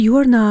You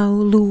are now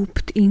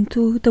looped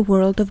into the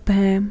world of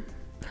BAM.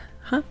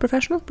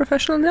 Professional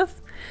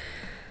enough?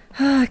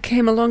 I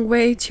came a long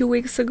way 2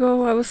 weeks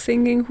ago. I was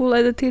singing Who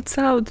Let the Tits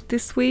Out.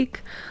 This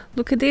week,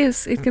 look at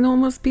this. It can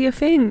almost be a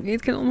thing.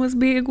 It can almost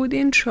be a good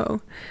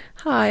intro.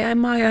 Hi, I'm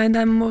Maya, and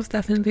I'm most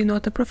definitely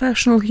not a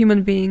professional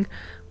human being.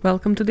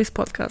 Welcome to this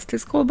podcast.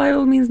 It's called By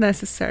All Means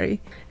Necessary.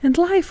 And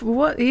life,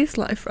 what is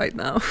life right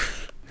now?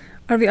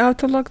 Are we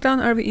out of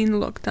lockdown? Are we in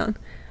lockdown?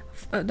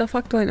 The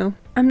fuck do I know?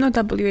 I'm not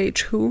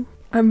WHO.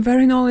 I'm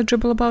very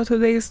knowledgeable about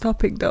today's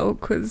topic though,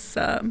 because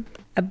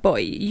boy,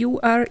 you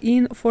are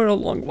in for a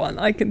long one.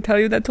 I can tell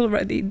you that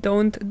already.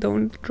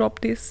 Don't drop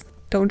this.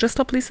 Don't just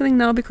stop listening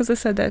now because I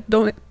said that.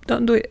 Don't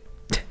do it.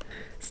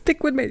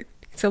 Stick with me.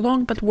 It's a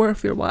long but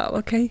worth your while,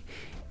 okay?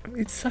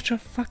 It's such a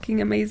fucking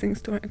amazing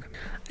story.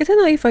 I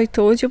don't know if I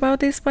told you about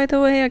this, by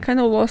the way. I kind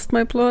of lost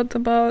my plot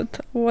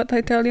about what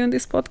I tell you on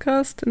this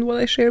podcast and what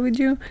I share with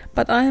you.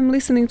 But I am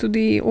listening to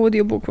the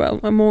audiobook, well,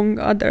 among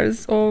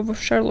others, of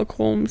Sherlock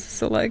Holmes.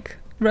 So like,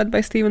 read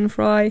by Stephen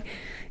Fry.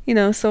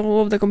 So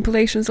all of the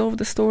compilations, all of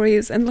the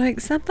stories, and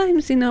like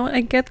sometimes, I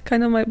get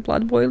kind of my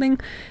blood boiling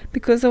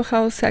because of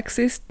how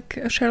sexist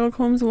Sherlock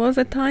Holmes was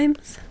at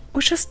times.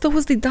 Or just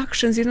those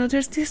deductions,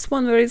 there's this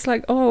one where it's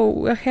like,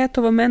 oh, a hat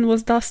of a man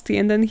was dusty,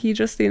 and then he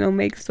just,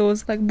 makes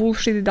those like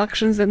bullshit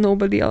deductions that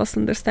nobody else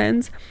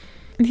understands.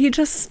 And he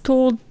just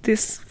told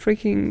this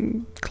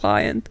freaking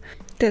client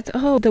that,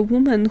 oh, the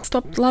woman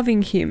stopped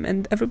loving him,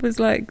 and everybody's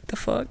like, the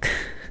fuck?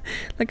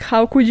 Like,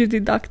 how could you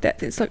deduct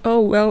that? It's like,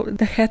 oh, well,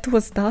 the hat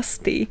was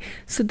dusty,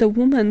 so the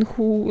woman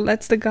who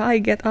lets the guy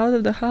get out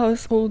of the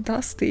house all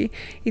dusty,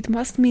 it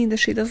must mean that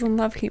she doesn't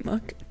love him.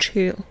 Okay,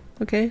 chill,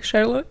 okay,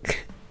 Sherlock?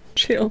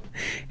 Chill.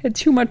 Had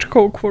too much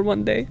coke for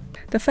one day.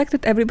 The fact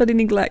that everybody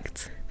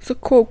neglects. So,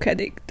 coke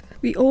addict.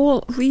 We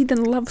all read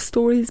and love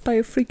stories by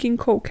a freaking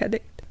coke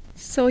addict.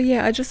 So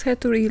yeah, I just had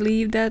to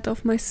relieve that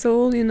off my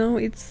soul,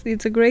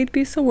 it's a great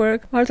piece of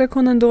work. Arthur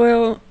Conan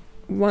Doyle,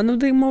 one of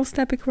the most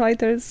epic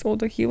writers,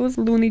 although he was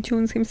Looney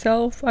Tunes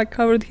himself. I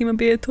covered him a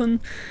bit on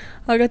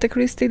Agatha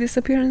Christie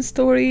disappearance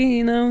story,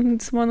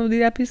 it's one of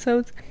the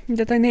episodes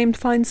that I named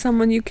Find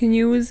Someone You Can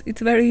Use.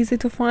 It's very easy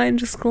to find,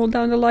 just scroll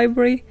down the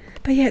library.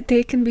 But yeah,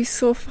 they can be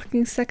so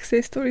fucking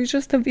sexist, or it's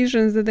just the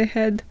visions that they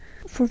had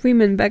for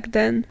women back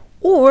then.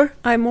 Or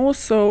I'm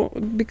also,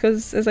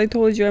 because as I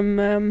told you,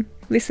 I'm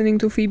listening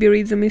to Phoebe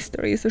Reads a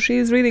Mystery, so she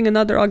is reading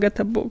another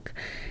Agatha book,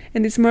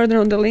 and it's Murder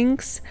on the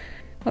Links.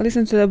 I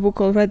listened to the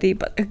book already,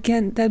 but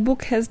again, that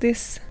book has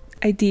this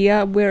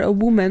idea where a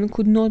woman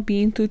could not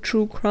be into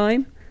true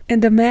crime,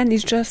 and the man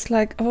is just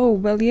like, oh,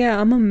 well,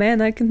 yeah, I'm a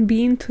man, I can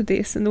be into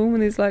this, and the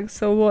woman is like,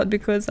 so what,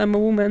 because I'm a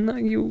woman,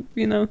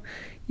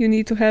 you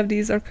need to have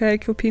these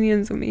archaic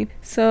opinions of me.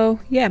 So,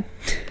 yeah,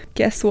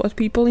 guess what,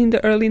 people in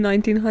the early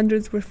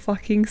 1900s were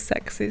fucking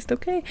sexist,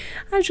 okay?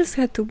 I just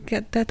had to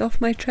get that off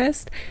my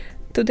chest.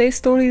 Today's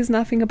story is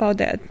nothing about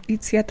that,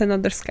 it's yet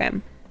another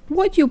scam.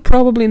 What you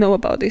probably know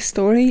about this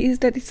story is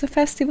that it's a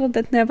festival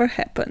that never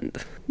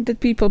happened. That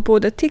people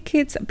bought the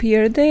tickets,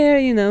 appeared there,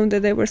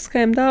 that they were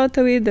scammed out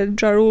of it, that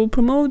Ja Rule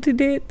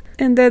promoted it,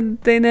 and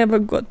that they never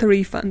got the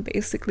refund,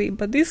 basically.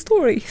 But this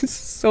story is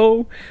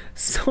so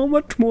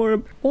much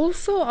more.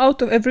 Also,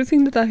 out of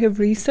everything that I have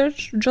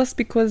researched, just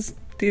because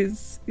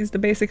this is the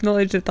basic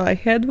knowledge that I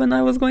had when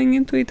I was going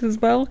into it as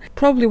well,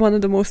 probably one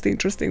of the most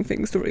interesting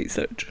things to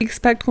research.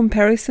 Expect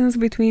comparisons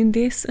between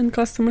this and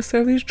customer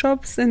service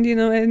jobs and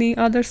any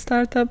other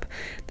startup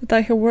that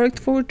I have worked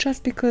for,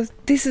 just because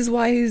this is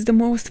why it's the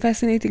most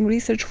fascinating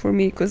research for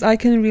me, because I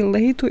can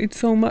relate to it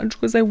so much,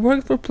 because I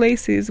worked for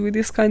places with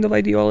this kind of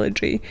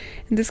ideology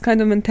and this kind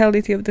of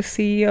mentality of the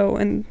CEO,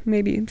 and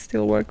maybe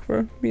still work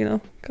for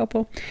a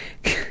couple.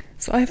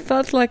 So I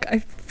felt like I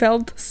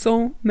felt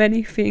so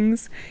many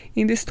things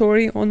in this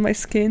story on my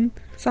skin.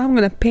 So I'm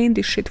gonna paint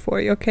this shit for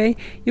you, okay?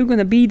 You're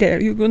gonna be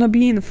there. You're gonna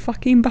be in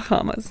fucking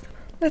Bahamas.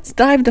 Let's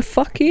dive the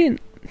fuck in.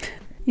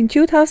 In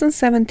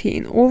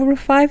 2017, over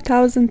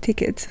 5,000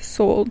 tickets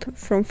sold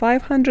from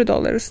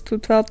 $500 to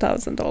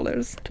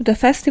 $12,000 to the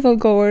festival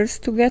goers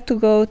to get to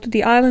go to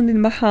the island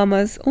in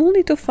Bahamas,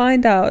 only to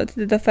find out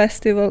that the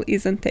festival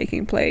isn't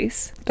taking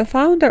place. The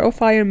founder of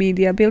Fyre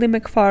Media, Billy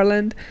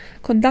McFarland,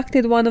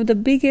 conducted one of the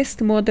biggest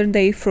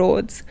modern-day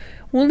frauds,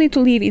 only to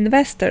leave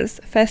investors,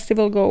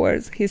 festival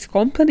goers, his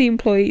company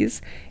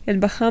employees, and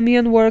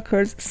Bahamian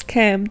workers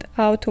scammed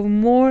out of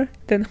more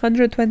than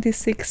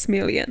 $126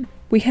 million.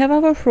 We have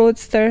our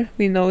fraudster,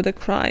 we know the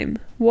crime.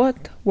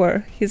 What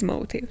were his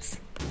motives?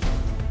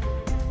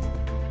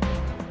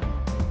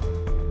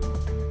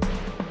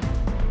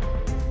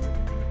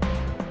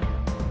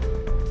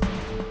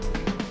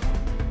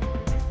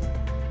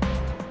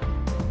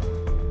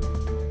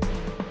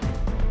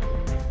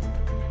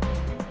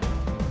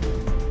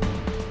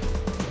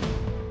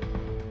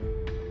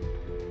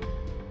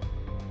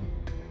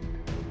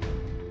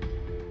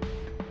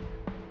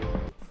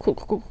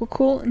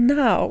 Cool.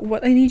 Now,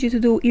 what I need you to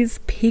do is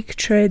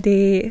picture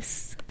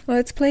this.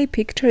 Let's play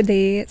picture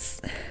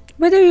this.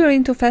 Whether you're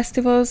into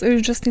festivals, or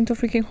you're just into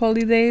freaking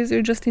holidays, or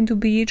you're just into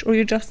beach, or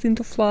you're just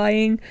into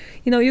flying,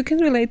 you know, you can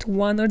relate to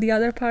one or the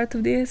other part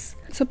of this.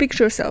 So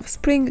picture yourself,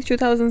 spring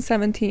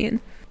 2017,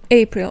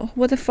 April,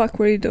 what the fuck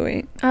were you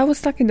doing? I was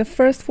stuck in the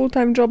first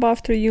full-time job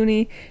after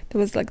uni that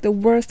was like the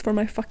worst for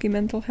my fucking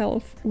mental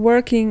health.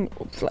 Working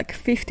like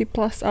 50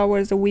 plus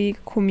hours a week,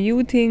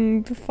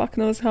 commuting to fuck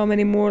knows how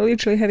many more,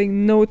 literally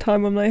having no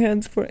time on my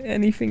hands for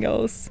anything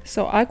else.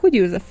 So I could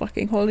use a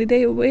fucking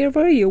holiday. Where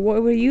were you?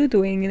 What were you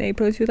doing in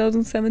April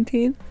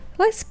 2017?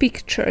 Let's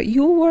picture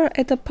you were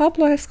at a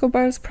Pablo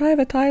Escobar's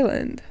private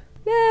island.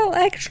 Well,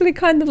 actually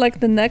kind of like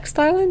the next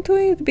island to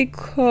it,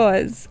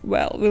 because,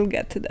 well, we'll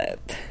get to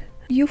that.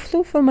 You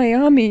flew from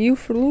Miami, you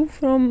flew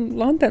from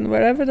London,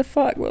 wherever the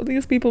fuck. Well,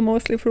 these people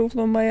mostly flew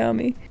from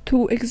Miami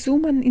to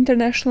Exuma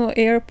International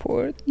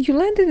Airport. You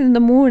landed in the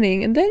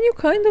morning, and then you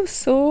kind of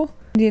saw,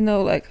 you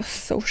know, like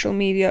social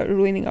media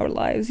ruining our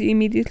lives. You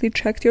immediately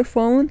checked your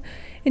phone,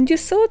 and you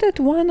saw that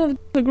one of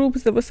the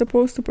groups that was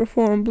supposed to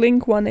perform,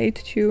 Blink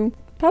 182,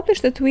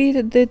 published a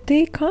tweet that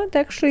they can't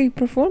actually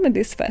perform at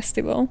this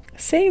festival,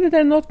 saying that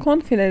they're not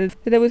confident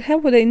that they would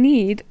have what they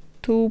need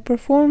to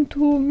perform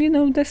to, you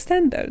know, the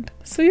standard.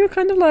 So you're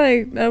kind of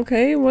like,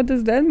 okay, what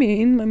does that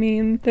mean? I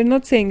mean, they're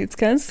not saying it's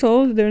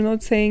cancelled, they're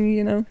not saying,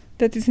 you know,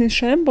 that it's in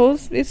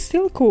shambles, it's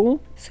still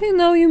cool. So, you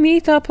know, you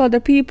meet up other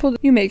people,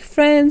 you make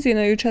friends, you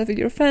know, you chat with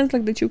your friends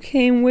like that you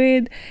came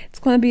with. It's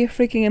gonna be a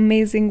freaking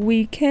amazing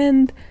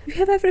weekend. You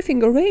have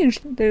everything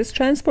arranged. There's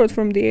transport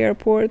from the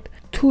airport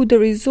to the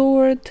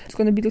resort. It's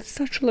gonna be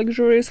such a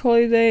luxurious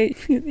holiday.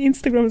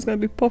 Instagram is gonna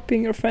be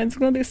popping, your friends are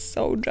gonna be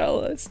so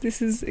jealous.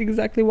 This is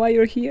exactly why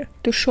you're here,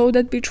 to show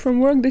that bitch from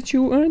work that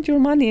you earned your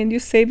money and you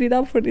saved it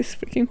up for this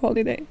freaking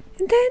holiday.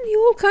 And then you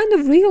will kind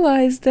of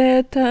realize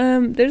that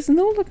there's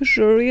no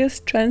luxurious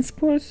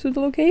transport to the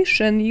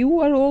location. You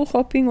are all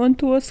hopping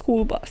onto a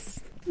school bus.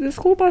 The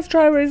school bus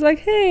driver is like,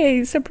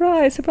 hey,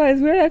 surprise,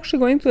 surprise, we're actually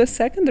going to a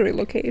secondary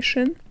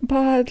location.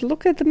 But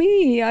look at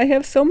me, I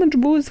have so much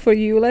booze for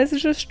you. Let's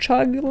just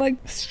chug like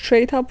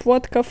straight up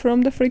vodka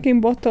from the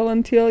freaking bottle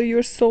until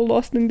you're so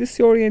lost and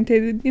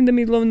disoriented in the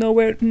middle of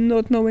nowhere,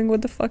 not knowing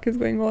what the fuck is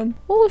going on.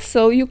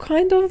 Also, you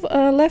kind of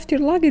left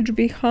your luggage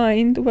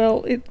behind.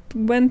 Well, it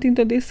went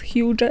into this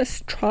huge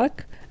ass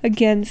truck.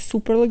 Again,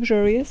 super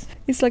luxurious.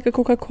 It's like a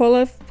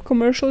Coca-Cola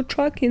commercial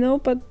truck, you know,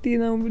 but, you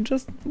know,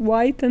 just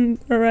white and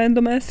a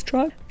random ass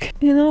truck.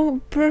 You know,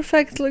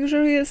 perfect,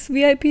 luxurious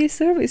VIP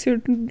service.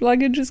 Your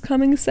luggage is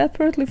coming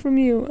separately from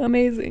you.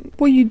 Amazing.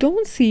 What you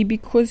don't see,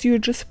 because you're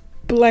just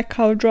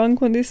blackout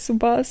drunk on this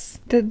bus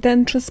that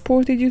then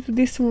transported you to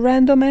this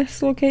random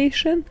ass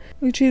location,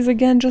 which is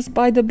again just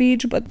by the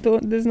beach, but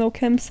there's no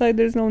campsite,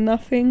 there's no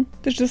nothing.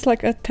 There's just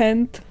like a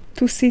tent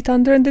to sit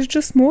under, and there's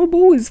just more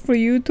booze for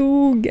you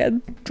to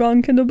get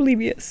drunk and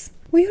oblivious.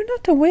 What you're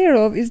not aware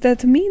of is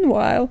that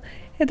meanwhile,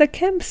 at the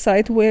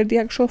campsite where the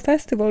actual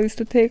festival is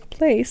to take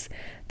place,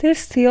 they're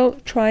still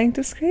trying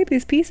to scrape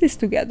these pieces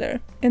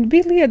together. And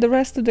Billy and the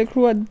rest of the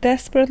crew are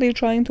desperately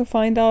trying to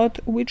find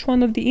out which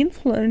one of the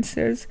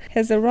influencers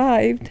has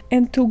arrived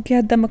and to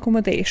get them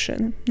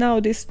accommodation. Now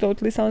this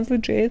totally sounds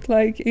legit,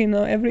 like, you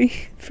know, every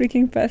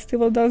freaking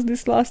festival does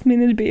this last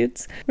minute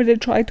bits where they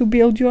try to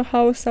build you a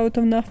house out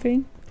of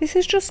nothing. This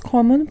is just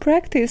common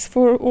practice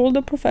for all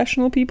the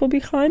professional people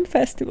behind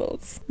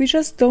festivals. We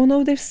just don't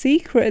know their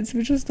secrets,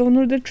 we just don't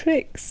know their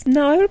tricks.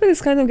 Now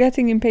everybody's kind of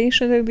getting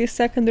impatient at this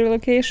secondary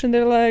location.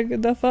 They're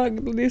like, the fuck,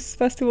 this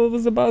festival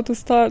was about to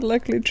start,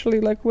 like literally,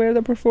 like where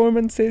the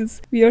performance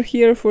is. We are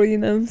here for, you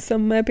know,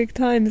 some epic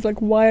times, like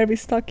why are we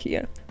stuck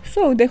here?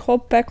 So they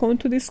hop back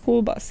onto the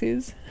school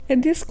buses.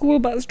 And this school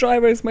bus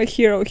driver is my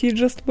hero. He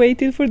just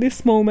waited for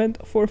this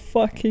moment for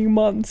fucking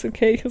months,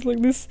 okay? Because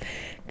like this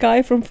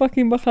guy from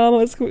fucking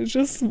Bahamas who was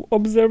just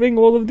observing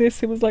all of this,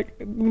 he was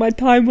like, my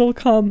time will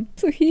come.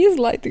 So he is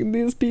lighting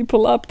these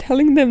people up,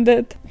 telling them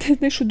that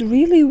they should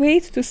really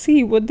wait to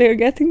see what they're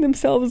getting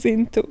themselves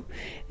into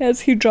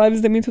as he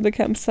drives them into the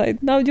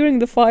campsite. Now during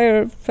the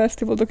Fyre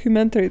festival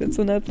documentary that's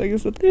on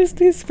Netflix, there's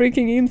these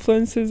freaking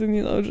influencers and,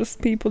 you know,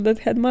 just people that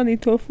had money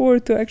to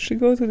afford to actually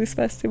go to this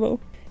festival.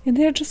 And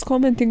they're just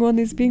commenting on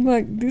this, being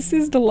like, this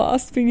is the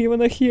last thing you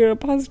wanna hear. A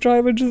bus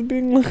driver just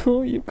being like,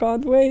 oh, you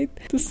can't wait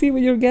to see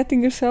what you're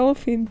getting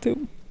yourself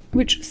into.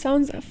 Which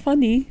sounds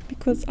funny,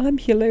 because I'm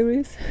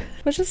hilarious.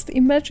 But just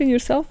imagine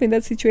yourself in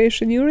that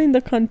situation. You're in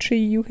the country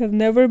you have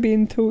never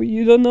been to.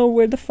 You don't know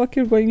where the fuck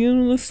you're going. You're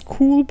on a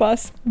school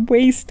bus,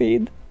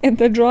 wasted. And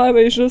the driver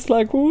is just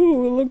like,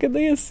 ooh, look at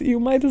this.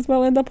 You might as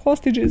well end up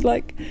hostages.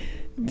 Like,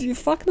 the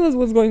fuck knows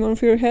what's going on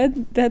through your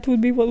head. That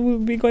would be what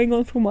would be going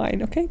on through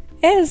mine, okay?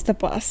 As the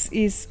bus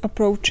is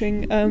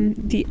approaching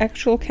the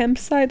actual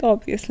campsite,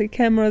 obviously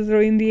cameras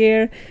are in the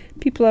air,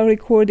 people are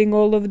recording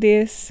all of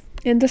this,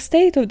 and the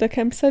state of the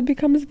campsite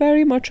becomes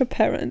very much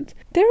apparent.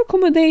 Their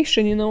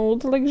accommodation, you know, all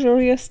the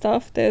luxurious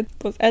stuff that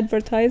was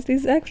advertised,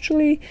 is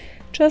actually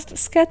just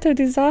scattered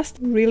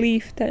disaster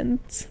relief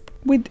tents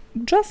with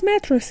just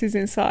mattresses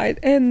inside.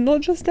 And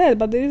not just that,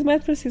 but these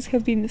mattresses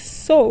have been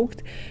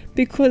soaked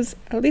because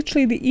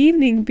literally the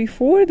evening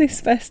before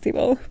this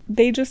festival,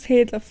 they just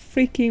had a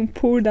freaking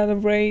pour down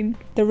of rain.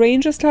 The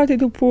rain just started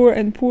to pour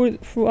and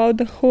poured throughout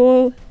the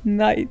whole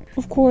night.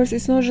 Of course,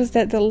 it's not just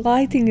that, the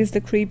lighting is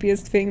the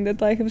creepiest thing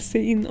that I have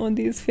seen on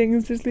these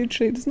things.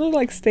 There's no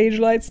like stage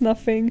lights,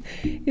 nothing.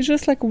 It's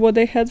just like what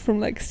they had from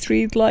like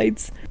street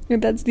lights,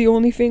 and that's the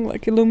only thing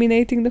like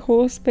illuminating the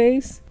whole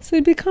space. So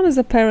it becomes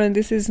apparent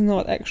this is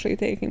not actually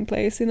taking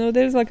place. You know,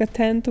 there's like a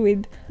tent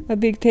with a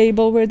big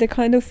table where they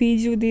kind of feed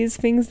you these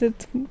things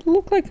that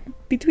look like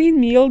between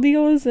meal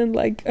deals and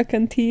like a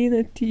canteen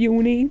at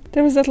uni.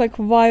 There was that like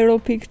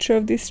viral picture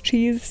of this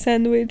cheese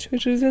sandwich,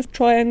 which is just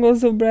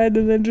triangles of bread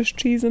and then just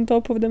cheese on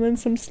top of them and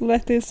some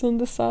lettuce on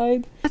the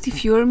side. But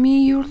if you're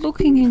me, you're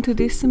looking into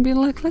this and being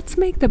like, let's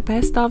make the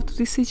best out of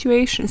this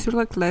situation. So you're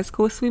like, let's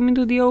go swim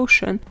into the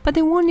ocean. But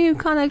they warn you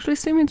can't actually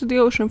swim into the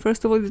ocean.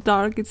 First of all, it's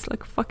dark, it's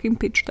like fucking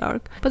pitch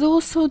dark. But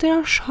also there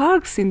are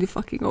sharks in the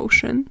fucking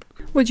ocean.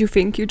 What do you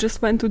think? You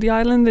just went to the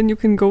island and you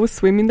can go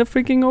swim in the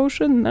freaking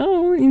ocean?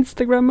 No,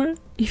 Instagrammer.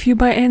 If you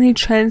by any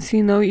chance,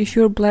 you know, if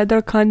your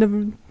bladder kind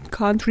of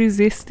can't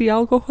resist the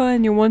alcohol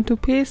and you want to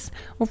piss,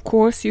 of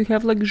course you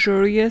have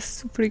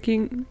luxurious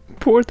freaking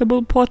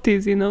portable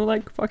potties, you know,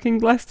 like fucking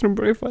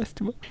Glastonbury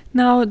Festival.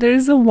 Now, there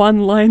is a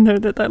one-liner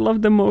that I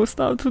love the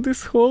most out of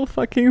this whole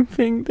fucking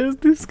thing. There's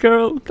this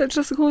girl that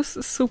just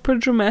goes super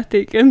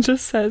dramatic and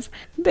just says,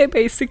 they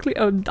basically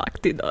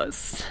abducted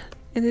us.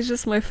 And it's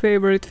just my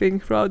favorite thing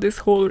throughout this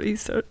whole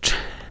research.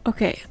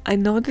 Okay, I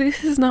know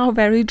this is now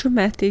very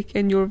dramatic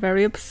and you're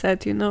very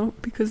upset, you know,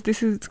 because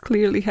this is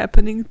clearly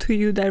happening to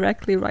you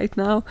directly right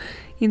now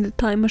in the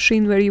time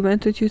machine where you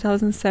went to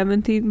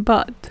 2017,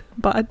 but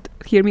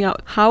hear me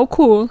out. How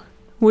cool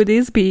would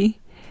this be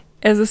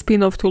as a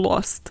spin-off to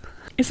Lost?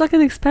 It's like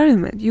an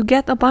experiment. You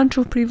get a bunch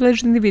of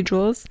privileged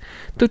individuals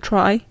to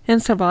try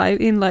and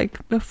survive in like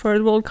a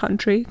third world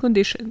country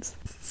conditions.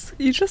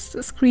 It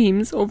just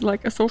screams of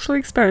like a social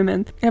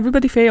experiment.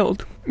 Everybody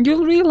failed.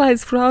 You'll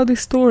realize throughout the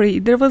story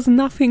there was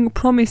nothing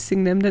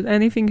promising them that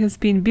anything has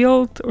been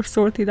built or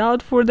sorted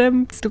out for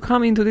them to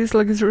come into this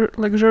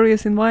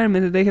luxurious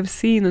environment that they have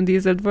seen on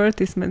these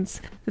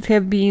advertisements that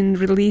have been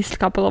released a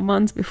couple of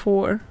months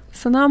before.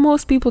 So now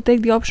most people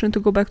take the option to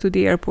go back to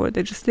the airport.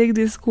 They just take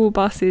these school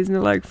buses and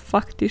they're like,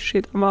 fuck this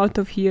shit, I'm out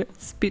of here,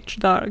 it's pitch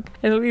dark.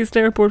 And at least the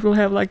airport will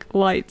have like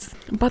lights.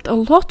 But a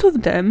lot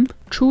of them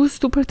choose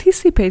to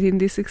participate in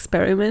this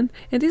experiment,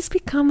 and this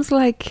becomes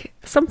like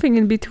something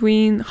in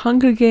between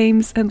Hunger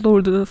Games and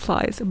Lord of the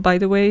Flies. By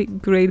the way,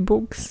 great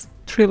books,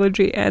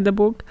 trilogy and a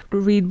book.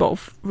 Read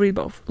both.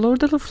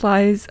 Lord of the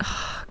Flies,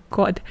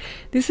 God,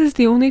 this is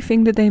the only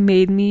thing that they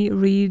made me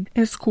read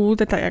at school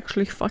that I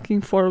actually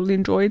fucking thoroughly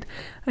enjoyed.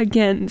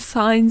 Again,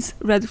 signs,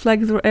 red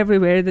flags were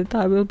everywhere that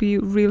I will be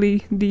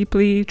really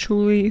deeply,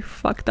 truly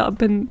fucked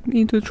up and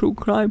into true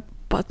crime.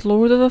 But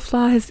Lord of the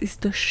Flies is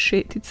the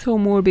shit. It's so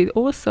morbid.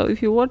 Also,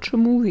 if you watch a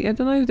movie, I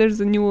don't know if there's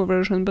a newer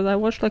version, but I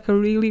watched like a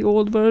really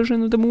old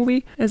version of the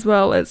movie, as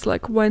well as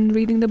like when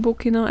reading the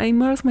book, you know, I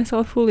immerse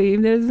myself fully.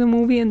 If there's a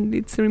movie and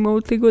it's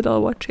remotely good,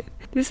 I'll watch it.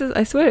 This is,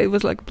 I swear it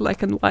was like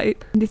black and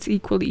white, and it's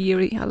equally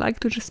eerie. I like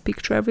to just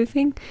picture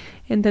everything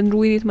and then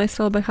ruin it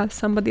myself by have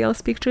somebody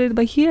else picture it,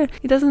 but here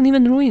it doesn't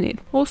even ruin it.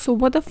 Also,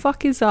 what the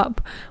fuck is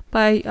up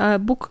by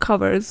book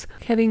covers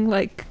having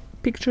like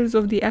pictures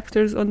of the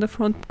actors on the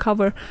front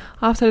cover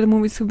after the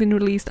movies have been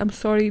released? I'm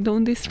sorry,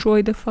 don't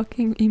destroy the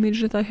fucking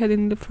image that I had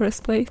in the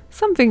first place.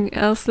 Something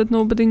else that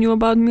nobody knew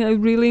about me, I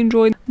really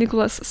enjoyed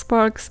Nicholas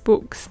Sparks'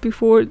 books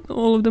before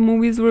all of the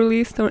movies were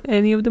released, or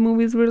any of the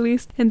movies were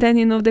released, and then,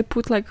 you know, they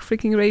put like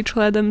freaking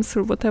Rachel Adams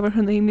or whatever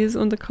her name is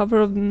on the cover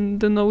of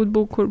the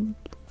Notebook or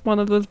one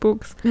of those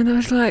books, and I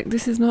was like,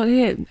 this is not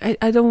it.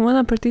 I don't want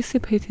to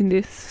participate in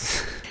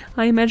this.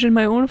 I imagine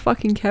my own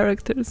fucking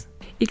characters.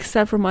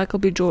 Except for Michael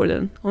B.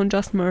 Jordan on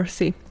Just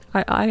Mercy.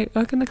 I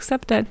can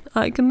accept that.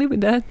 I can live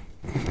with that.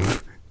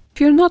 If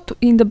you're not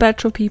in the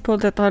batch of people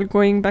that are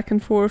going back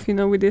and forth, you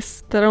know, with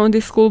this, that are on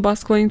this school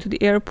bus going to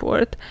the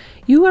airport,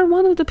 you are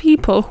one of the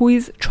people who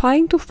is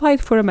trying to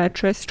fight for a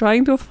mattress,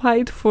 trying to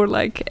fight for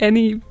like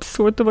any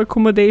sort of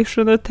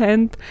accommodation, a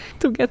tent,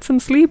 to get some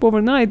sleep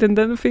overnight, and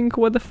then think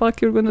what the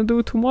fuck you're gonna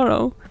do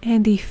tomorrow.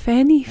 And if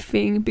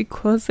anything,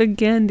 because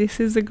again, this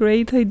is a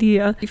great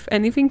idea, if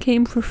anything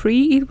came for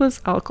free, it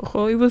was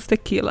alcohol, it was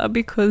tequila,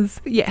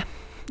 because yeah,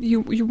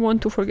 you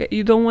want to forget,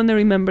 you don't want to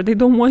remember, they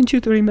don't want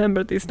you to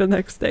remember this the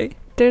next day.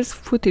 There's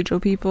footage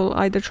of people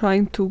either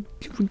trying to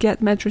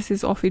get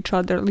mattresses off each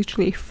other,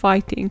 literally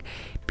fighting,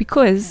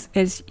 because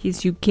as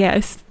you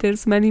guessed,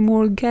 there's many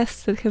more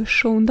guests that have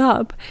shown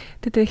up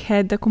that they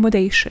had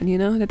accommodation, you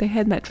know, that they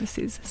had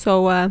mattresses.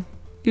 So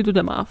you do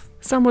the math.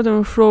 Some of them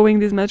are throwing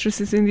these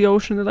mattresses in the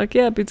ocean. They're like,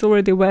 yep, it's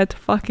already wet,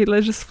 fuck it,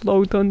 let's just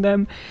float on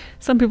them.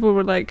 Some people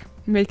were like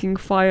making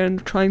fire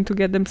and trying to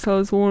get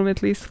themselves warm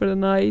at least for the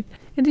night.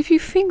 And if you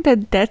think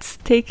that that's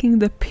taking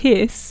the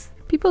piss,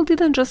 people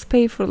didn't just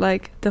pay for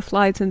like the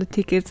flights and the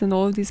tickets and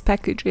all of these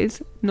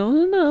packages.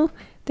 No.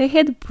 They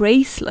had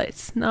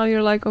bracelets. Now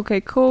you're like,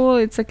 okay, cool,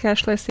 it's a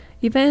cashless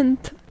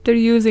event. They're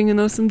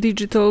using, some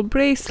digital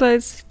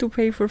bracelets to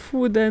pay for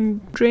food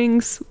and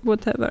drinks,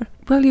 whatever.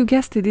 Well, you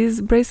guessed it,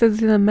 these bracelets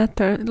didn't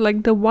matter. Like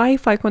the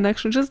Wi-Fi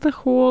connection, just the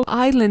whole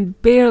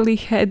island barely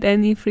had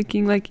any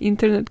freaking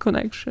internet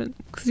connection.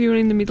 Because you're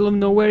in the middle of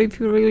nowhere if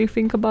you really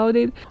think about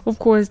it. Of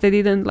course, they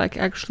didn't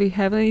actually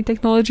have any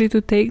technology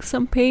to take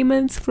some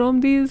payments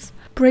from these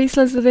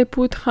bracelets that they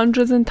put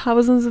hundreds and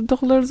thousands of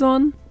dollars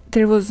on.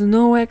 There was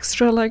no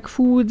extra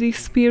food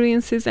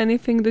experiences,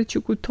 anything that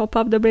you could top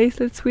up the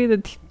bracelets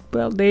with.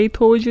 They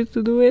told you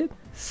to do it.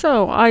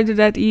 So either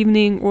that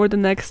evening or the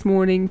next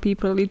morning,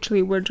 people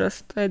literally were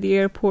just at the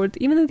airport.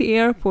 Even at the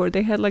airport,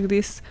 they had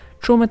this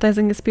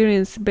traumatizing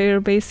experience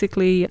where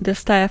basically the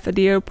staff at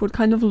the airport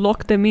kind of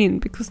locked them in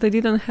because they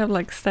didn't have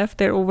staff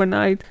there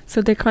overnight.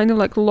 So they kind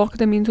of locked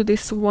them into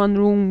this one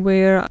room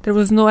where there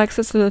was no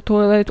access to the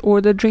toilet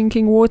or the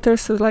drinking water.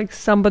 So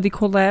somebody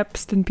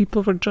collapsed and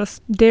people were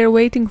just there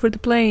waiting for the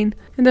plane.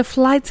 And the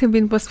flights have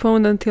been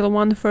postponed until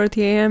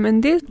 1:30 a.m.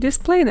 And this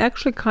plane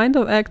actually kind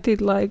of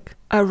acted like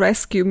a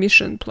rescue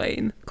mission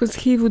plane, because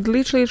he would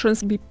literally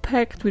be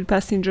packed with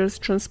passengers,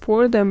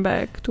 transport them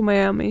back to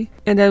Miami,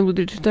 and then would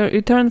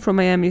return from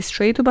Miami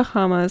straight to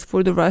Bahamas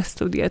for the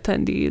rest of the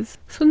attendees.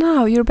 So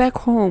now you're back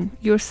home,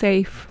 you're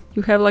safe.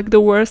 You have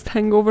the worst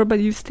hangover, but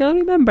you still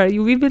remember,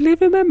 you vividly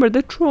remember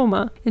the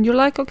trauma, and you're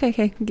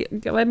okay,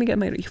 let me get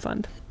my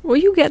refund.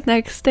 What you get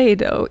next day,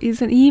 though,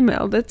 is an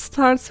email that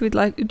starts with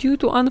due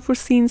to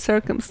unforeseen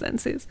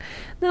circumstances.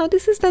 Now,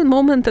 this is that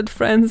moment at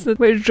Friends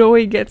where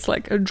Joey gets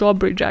a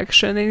job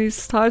rejection, and it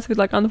starts with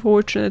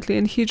unfortunately,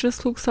 and he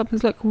just looks up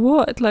and is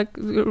what?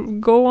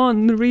 Go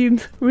on,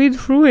 read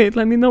through it,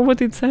 let me know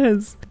what it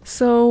says.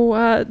 So,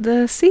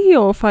 the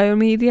CEO of Fyre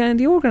Media and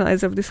the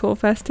organizer of this whole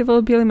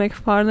festival, Billy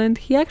McFarland,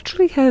 he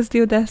actually has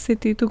the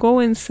audacity to go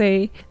and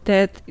say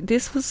that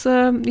this was,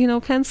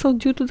 cancelled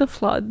due to the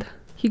flood.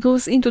 He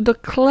goes into the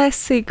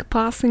classic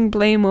passing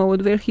blame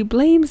mode where he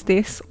blames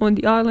this on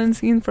the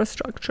island's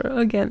infrastructure.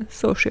 Again,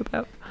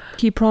 sociopath.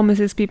 He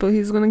promises people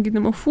he's gonna give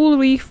them a full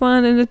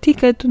refund and a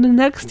ticket to the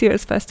next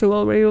year's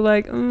festival, where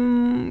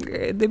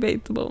you're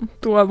debatable.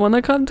 Do I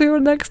wanna come to your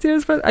next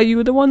year's festival? Are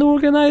you the one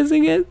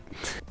organizing it?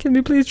 Can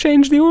we please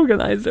change the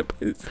organizer,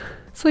 please?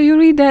 So you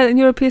read that and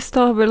you're pissed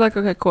off, but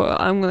okay, cool,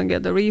 I'm gonna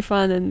get the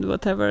refund and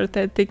whatever,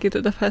 that ticket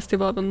to the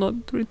festival will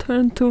not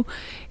return to.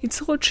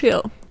 It's all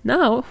chill.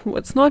 Now,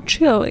 what's not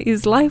chill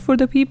is life for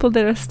the people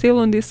that are still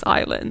on this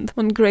island,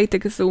 on Great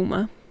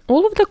Exuma.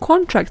 All of the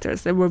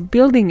contractors that were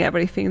building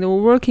everything, they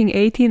were working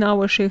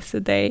 18-hour shifts a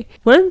day,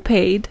 weren't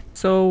paid,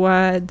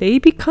 so they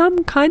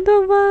become kind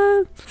of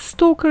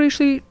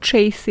stalkerishly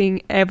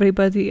chasing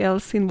everybody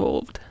else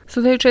involved.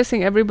 So they're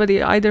chasing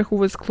everybody either who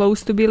was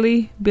close to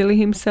Billy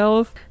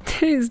himself.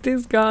 There is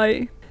this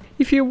guy.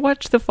 If you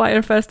watch the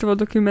Fyre Festival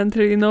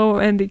documentary, you know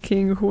Andy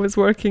King, who was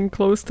working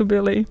close to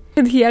Billy.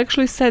 And he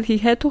actually said he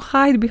had to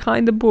hide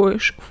behind a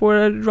bush for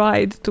a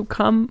ride to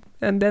come.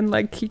 And then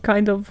he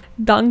kind of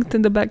dunked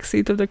in the back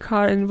seat of the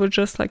car and was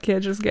just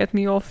just get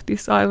me off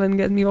this island,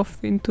 get me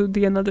off into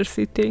the another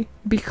city.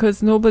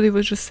 Because nobody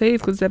was just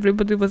safe, because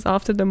everybody was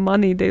after the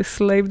money. They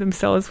slaved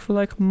themselves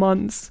for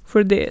months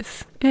for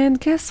this. And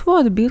guess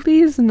what? Billy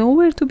is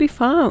nowhere to be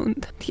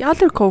found. The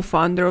other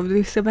co-founder of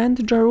this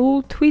event,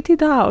 Jarul,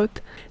 tweeted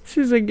out. This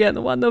is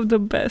again one of the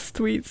best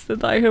tweets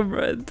that I have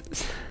read.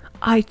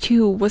 I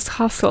too was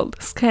hustled,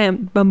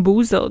 scammed,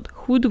 bamboozled,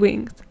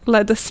 hoodwinked,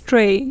 led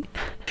astray.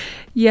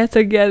 Yet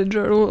again,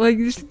 Jarul,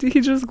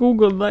 he just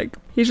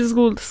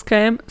googled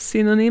scam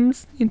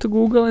synonyms into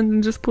Google and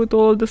then just put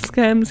all the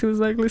scams. He was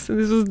listen,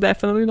 this was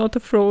definitely not a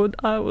fraud.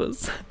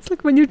 It's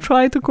when you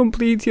try to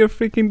complete your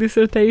freaking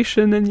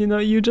dissertation and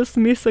you just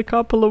miss a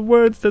couple of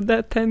words that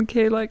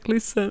 10K,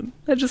 listen,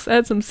 let's just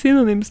add some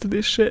synonyms to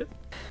this shit.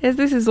 As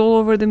this is all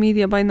over the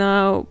media by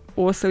now,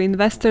 also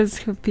investors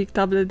have picked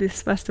up that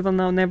this festival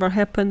now never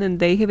happened and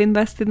they have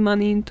invested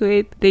money into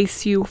it. They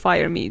sue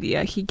Fyre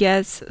Media. He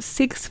gets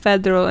 6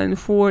 federal and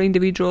 4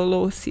 individual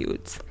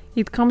lawsuits.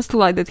 It comes to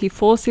light that he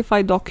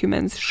falsified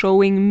documents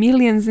showing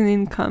millions in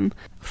income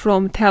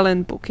from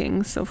talent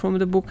bookings, so from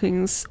the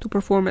bookings to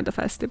perform at the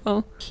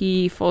festival.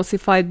 He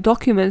falsified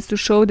documents to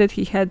show that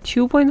he had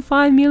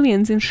 2.5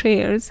 million in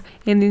shares,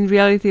 and in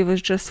reality it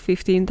was just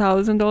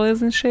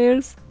 $15,000 in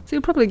shares. So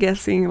you're probably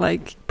guessing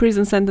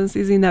prison sentence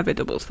is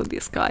inevitable for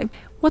this guy.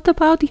 What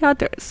about the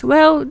others?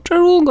 Well,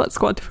 Jarul got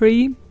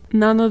scot-free.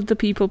 None of the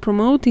people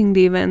promoting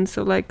the event,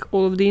 so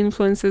all of the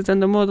influencers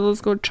and the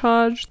models got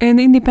charged. And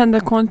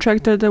independent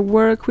contractor that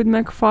worked with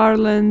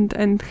McFarland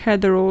and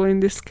had a role in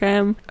this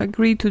scam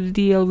agreed to the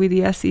deal with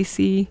the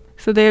SEC.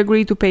 So they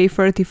agreed to pay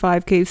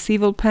 $35,000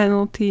 civil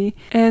penalty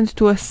and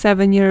to a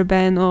 7-year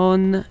ban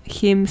on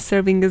him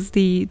serving as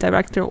the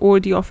director or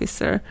the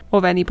officer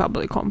of any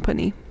public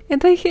company.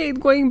 And I hate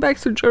going back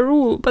to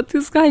Jarul, but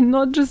this guy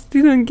not just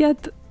didn't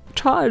get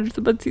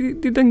charged, but he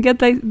didn't get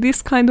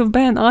this kind of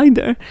ban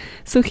either.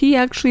 So he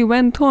actually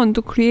went on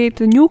to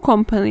create a new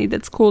company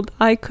that's called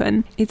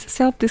Icon. It's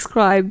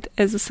self-described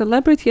as a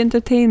celebrity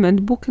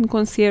entertainment book and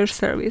concierge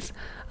service.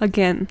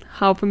 Again,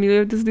 how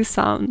familiar does this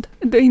sound?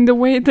 In the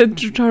way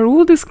that Ja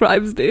Rule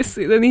describes this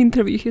in an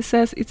interview, he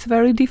says it's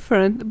very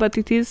different, but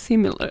it is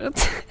similar.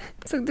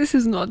 So this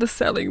is not a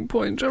selling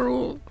point, Ja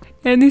Rule.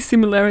 Any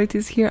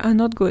similarities here are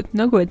not good,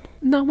 no good.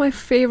 Now my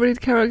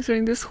favorite character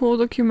in this whole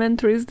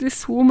documentary is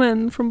this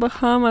woman from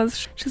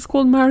Bahamas. She's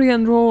called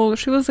Marianne Roll.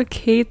 She was a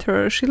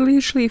caterer. She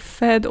literally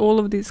fed all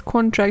of these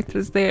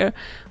contractors there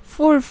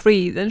for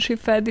free. Then she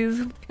fed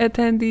these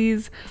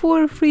attendees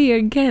for free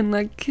again.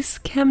 Like, he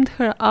scammed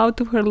her out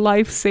of her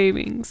life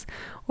savings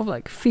of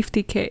like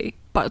 50k.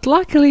 But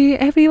luckily,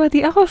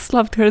 everybody else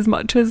loved her as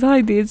much as I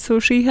did, so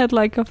she had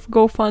like a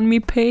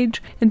GoFundMe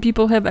page, and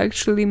people have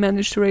actually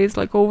managed to raise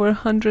like over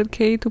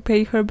 100k to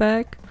pay her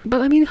back.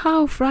 But I mean,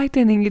 how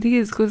frightening it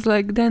is, because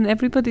like then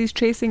everybody's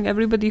chasing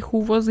everybody who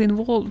was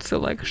involved, so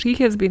like she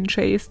has been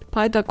chased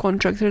by the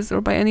contractors or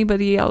by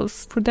anybody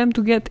else for them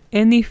to get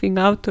anything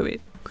out of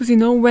it. Because, you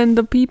know, when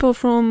the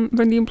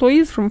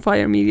employees from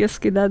Fyre Media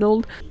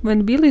skedaddled,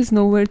 when Bill is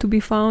nowhere to be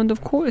found,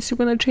 of course, you're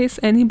gonna chase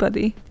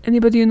anybody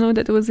you know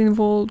that was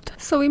involved.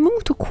 So we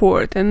move to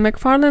court, and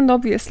McFarland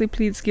obviously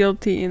pleads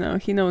guilty, you know,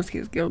 he knows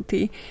he's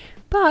guilty.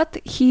 But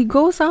he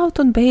goes out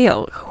on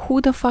bail.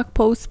 Who the fuck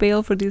posts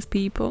bail for these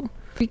people?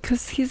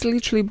 Because he's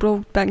literally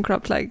broke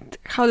bankrupt. Like,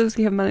 how does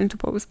he have money to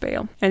post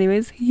bail?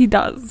 Anyways, he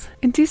does.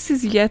 And this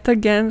is yet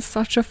again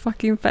such a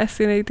fucking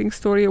fascinating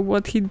story of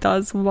what he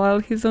does while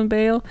he's on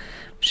bail,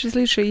 which is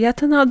literally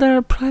yet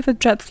another private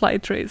jet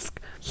flight risk.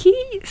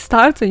 He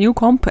starts a new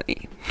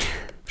company.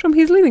 From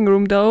his living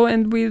room though,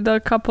 and with a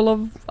couple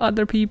of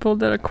other people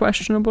that are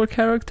questionable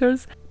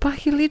characters. But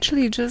he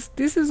literally just,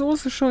 this is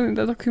also shown in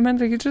the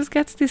documentary, he just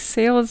gets these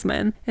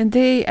salesmen and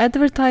they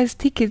advertise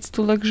tickets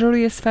to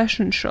luxurious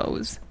fashion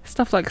shows.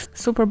 Stuff like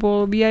Super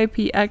Bowl,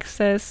 VIP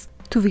access,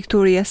 to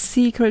Victoria's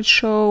Secret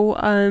show,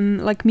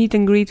 like meet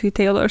and greet with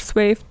Taylor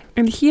Swift.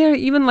 And here,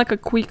 even like a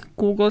quick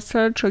Google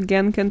search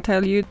again can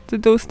tell you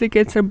that those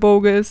tickets are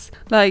bogus.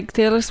 Like,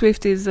 Taylor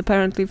Swift is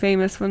apparently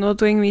famous for not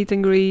doing meet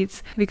and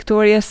greets.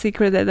 Victoria's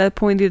Secret at that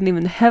point didn't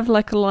even have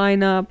like a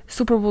lineup.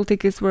 Super Bowl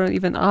tickets weren't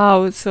even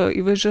out, so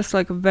it was just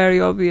like very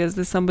obvious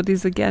that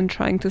somebody's again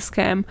trying to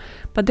scam.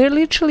 But they're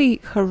literally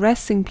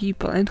harassing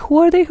people. And who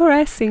are they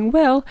harassing?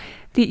 Well,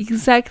 the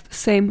exact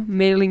same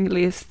mailing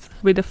list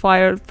with the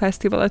Fyre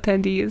Festival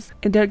attendees,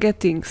 and they're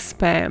getting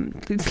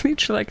spammed. It's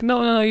literally like,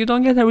 no, you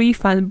don't get a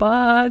refund,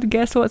 but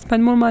guess what,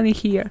 spend more money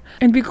here.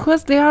 And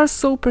because they are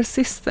so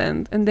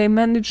persistent, and they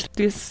managed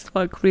this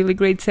like really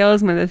great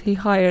salesman that he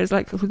hires,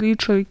 like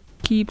literally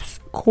keeps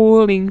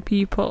calling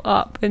people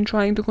up and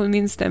trying to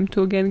convince them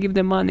to again give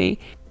them money,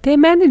 they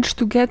managed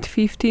to get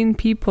 15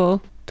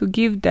 people to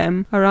give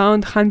them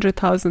around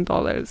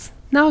 $100,000.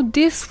 Now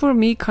this for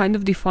me kind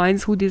of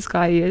defines who this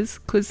guy is,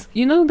 because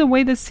you know the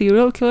way that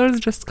serial killers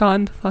just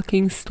can't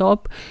fucking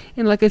stop,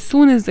 and like as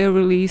soon as they're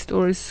released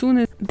or as soon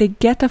as they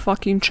get a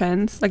fucking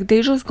chance, like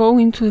they just go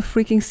into the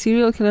freaking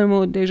serial killer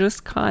mode, they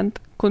just can't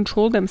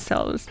control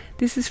themselves.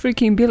 This is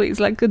freaking Billy. It's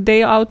like a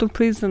day out of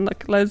prison,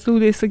 like let's do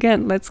this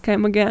again, let's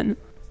scam again.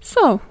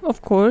 So,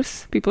 of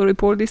course, people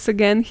report this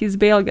again, his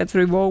bail gets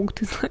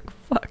revoked. It's like,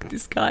 fuck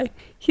this guy.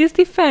 His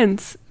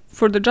defense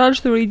for the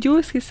judge to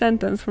reduce his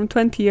sentence from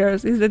 20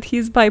 years is that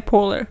he's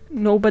bipolar.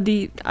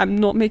 I'm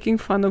not making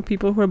fun of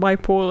people who are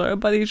bipolar,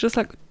 but it's just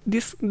like,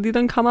 this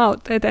didn't come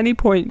out at any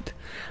point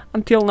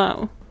until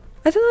now.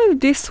 I don't know if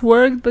this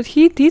worked, but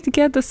he did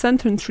get the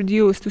sentence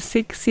reduced to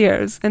 6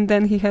 years, and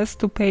then he has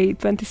to pay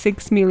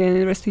 $26 million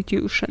in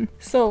restitution.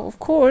 So, of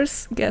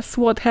course, guess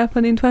what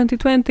happened in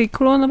 2020?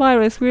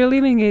 Coronavirus, we're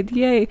living it,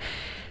 yay!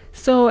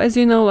 So, as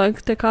you know,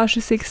 like,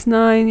 Tekashi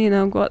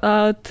 69, got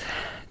out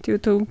due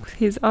to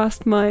his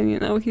asthma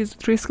and, his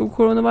risk of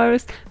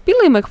coronavirus.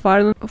 Billy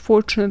McFarland,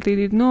 unfortunately,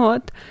 did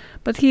not,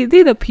 but he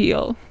did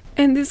appeal.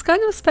 And it's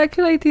kind of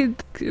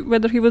speculated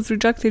whether he was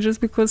rejected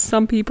just because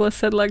some people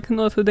said, like,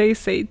 no today,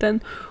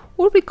 Satan,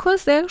 or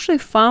because they actually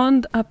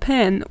found a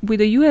pen with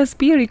a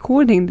USB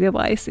recording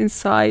device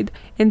inside,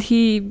 and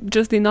he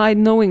just denied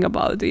knowing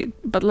about it.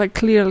 But, like,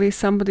 clearly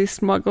somebody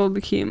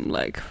smuggled him,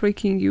 like,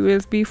 freaking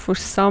USB for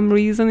some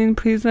reason in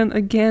prison.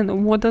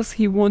 Again, what does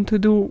he want to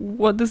do?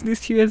 What does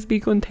this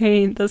USB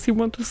contain? Does he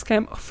want to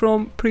scam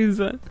from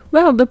prison?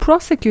 Well, the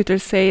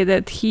prosecutors say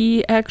that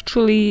he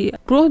actually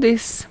brought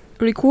this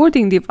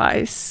recording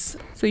device,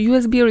 so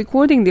USB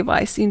recording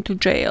device, into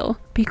jail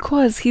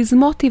because he's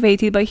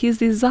motivated by his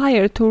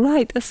desire to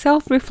write a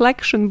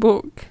self-reflection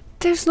book.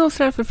 There's no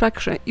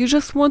self-reflection, you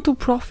just want to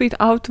profit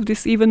out of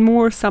this even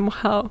more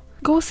somehow.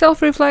 Go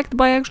self-reflect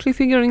by actually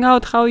figuring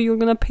out how you're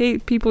gonna pay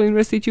people in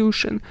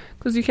restitution,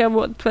 because you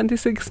have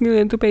 26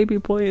 million to pay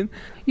people in.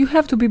 You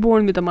have to be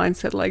born with a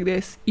mindset like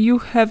this. You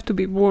have to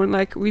be born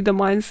like with the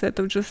mindset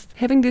of just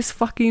having this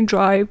fucking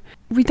drive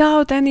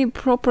without any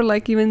proper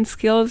even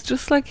skills.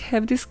 Just like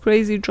have this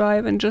crazy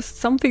drive and just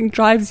something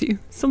drives you.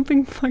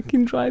 Something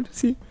fucking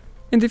drives you.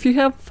 And if you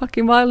have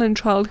fucking violent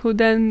childhood,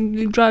 then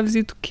it drives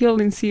you to kill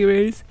in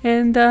series.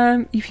 And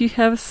if you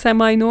have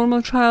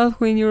semi-normal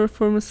childhood and you're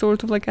from a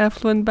sort of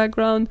affluent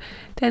background,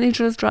 then it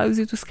just drives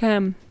you to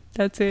scam.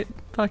 That's it.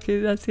 Fuck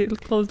it, that's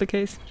it. Close the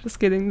case. Just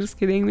kidding.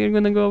 We're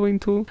gonna go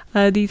into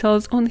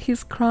details on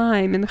his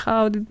crime and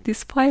how did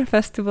this Fyre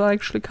festival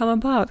actually come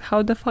about.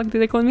 How the fuck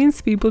did they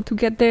convince people to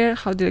get there?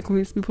 How did they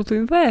convince people to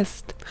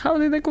invest? How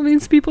did they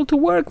convince people to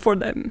work for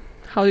them?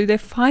 How did they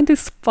find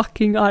this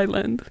fucking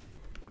island?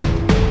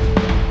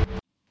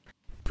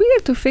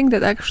 Weird to think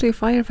that actually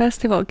Fyre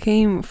Festival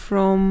came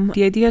from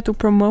the idea to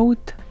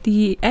promote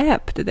the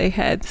app that they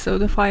had, so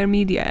the Fyre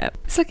Media app.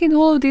 It's like in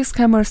all of these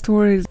scammer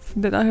stories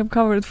that I have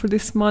covered for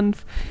this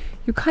month,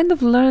 you kind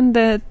of learn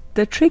that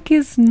the trick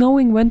is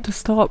knowing when to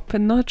stop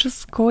and not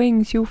just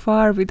going too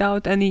far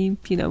without any,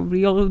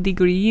 real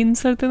degree in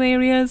certain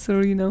areas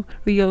or,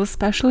 real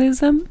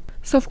specialism.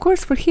 So of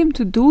course for him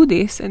to do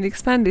this and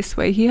expand this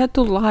way, he had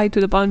to lie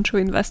to the bunch of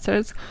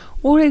investors,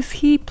 or as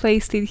he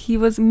placed it, he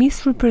was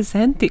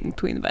misrepresenting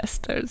to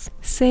investors,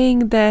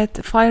 saying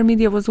that Fyre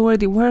Media was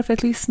already worth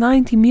at least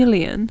 90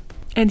 million.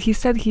 And he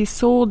said he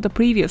sold the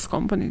previous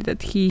company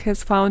that he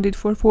has founded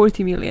for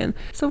 40 million.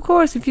 So of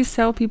course if you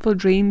sell people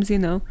dreams,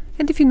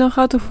 and if you know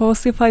how to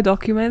falsify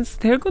documents,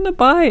 they're gonna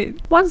buy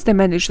it. Once they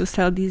manage to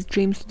sell these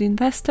dreams to the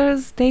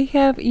investors, they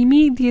have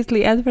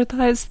immediately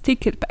advertised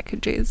ticket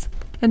packages.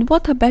 And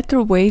what a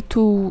better way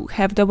to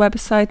have the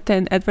website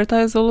and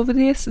advertise all of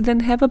this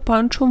than have a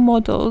bunch of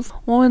models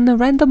on a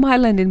random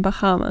island in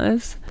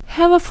Bahamas.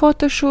 Have a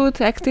photo shoot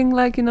acting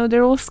like,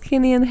 they're all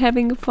skinny and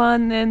having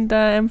fun, and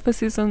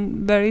emphasis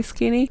on very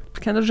skinny.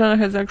 Kendall Jenner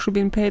has actually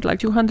been paid like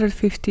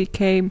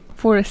 $250K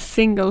for a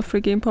single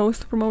freaking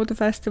post to promote the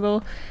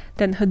festival.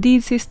 Then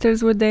Hadid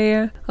sisters were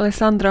there,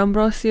 Alessandra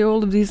Ambrosio,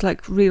 all of these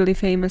like really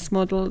famous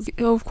models.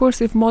 Of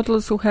course, if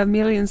models who have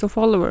millions of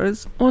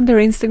followers on their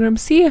Instagram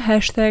see a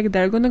hashtag,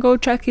 they're gonna go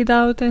check it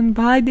out and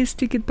buy these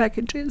ticket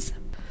packages.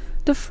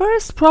 The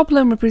first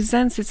problem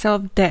represents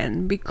itself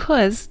then,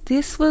 because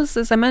this was,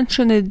 as I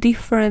mentioned, a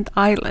different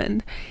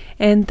island,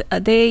 and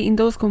they, in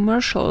those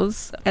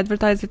commercials,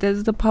 advertised it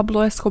as the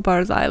Pablo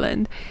Escobar's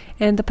island,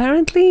 and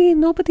apparently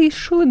nobody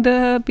should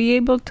be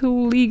able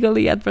to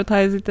legally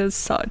advertise it as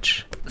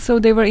such. So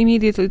they were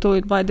immediately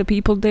told by the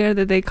people there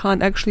that they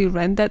can't actually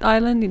rent that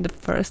island in the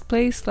first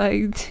place.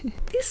 Like,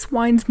 this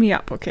winds me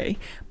up, okay?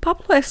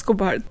 Pablo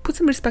Escobar, put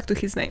some respect to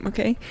his name,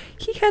 okay?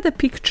 He had a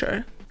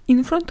picture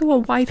in front of a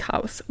White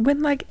House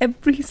when like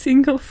every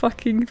single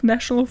fucking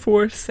national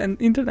force and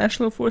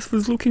international force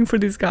was looking for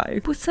this guy.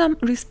 Put some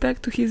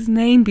respect to his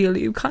name,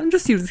 Billy. You can't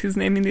just use his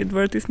name in the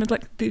advertisement.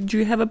 Like, do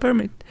you have a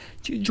permit?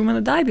 Do you want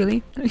to die,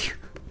 Billy?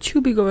 Too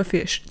big of a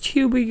fish.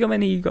 Too big of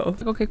an ego.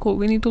 Okay, cool.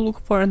 We need to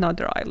look for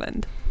another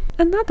island.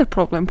 Another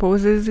problem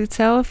poses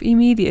itself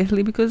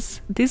immediately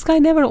because this guy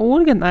never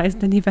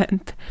organized an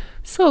event.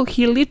 So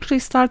he literally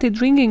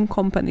started ringing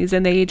companies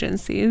and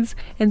agencies,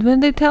 and when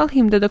they tell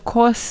him that the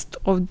cost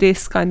of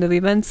this kind of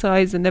event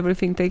size and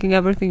everything, taking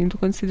everything into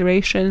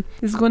consideration,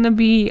 is gonna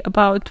be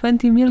about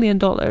 $20 million,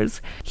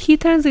 he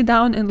turns it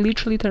down and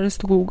literally turns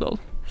to Google.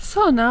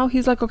 So now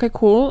he's like, okay,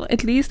 cool,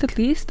 at least,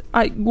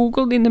 I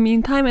googled in the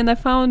meantime and I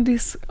found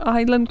this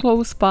island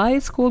close by.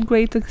 It's called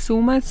Great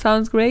Exuma. It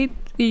sounds great,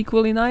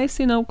 equally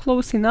nice,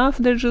 close enough.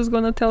 They're just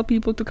gonna tell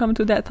people to come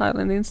to that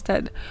island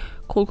instead.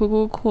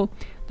 Cool.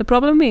 The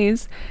problem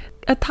is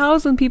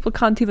 1,000 people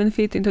can't even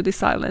fit into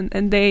this island,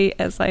 and they,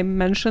 as I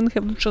mentioned,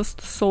 have just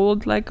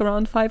sold like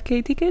around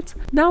 5K tickets.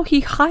 Now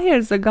he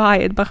hires a guy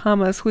at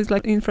Bahamas who is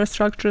like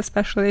infrastructure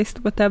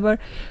specialist, whatever,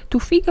 to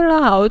figure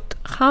out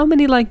how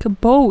many like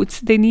boats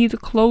they need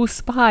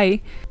close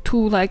by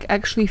to like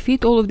actually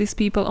fit all of these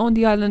people on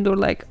the island or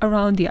like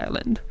around the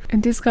island.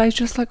 And this guy's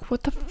just like,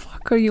 what the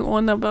fuck are you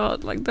on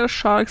about? Like, there are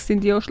sharks in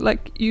the ocean.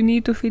 Like, you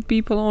need to fit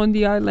people on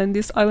the island.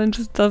 This island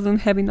just doesn't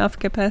have enough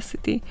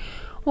capacity.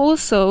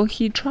 Also,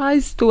 he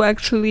tries to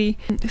actually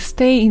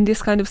stay in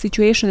this kind of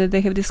situation that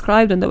they have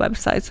described on the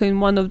website, so in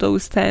one of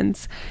those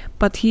tents,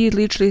 but he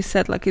literally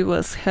said like it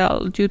was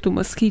hell due to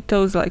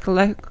mosquitoes, like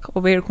lack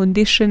of air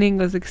conditioning,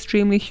 was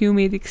extremely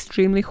humid,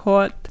 extremely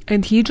hot,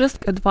 and he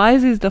just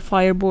advises the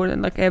fire board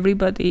and like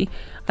everybody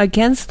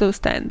against those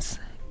tents.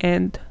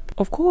 And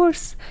of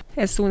course,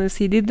 as soon as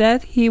he did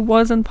that, he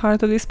wasn't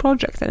part of this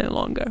project any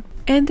longer.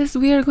 And as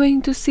we are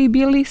going to see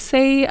Billy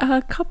say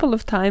a couple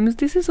of times,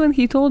 this is when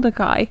he told the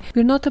guy,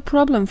 we're not a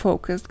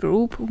problem-focused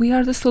group, we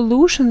are the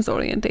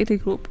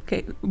solutions-orientated group.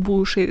 Okay,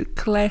 bullshit.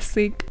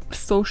 Classic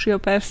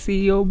sociopath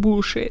CEO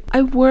bullshit.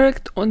 I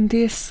worked on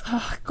this,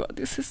 oh god,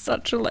 this is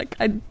such a like,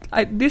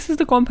 this is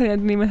the company I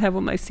didn't even have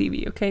on my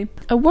CV, okay?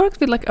 I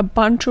worked with like a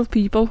bunch of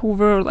people who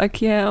were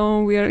like, yeah,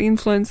 oh, we are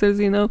influencers,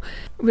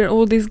 we're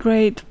all this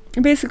great.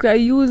 Basically, I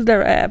use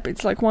their app.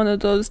 It's like one of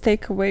those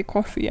takeaway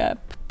coffee app.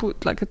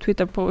 Put like a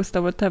Twitter post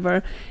or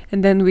whatever,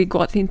 and then we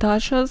got in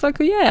touch. I was like,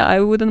 oh, yeah, I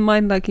wouldn't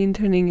mind like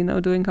interning,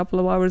 doing a couple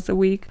of hours a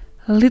week.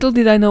 Little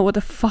did I know what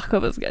the fuck I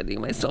was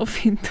getting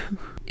myself into.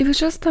 It was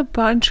just a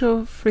bunch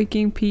of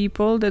freaking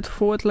people that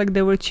thought like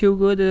they were too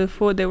good, that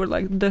thought they were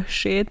like the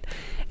shit,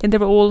 and they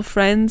were all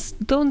friends.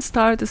 Don't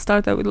start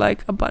out with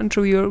like a bunch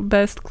of your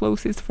best,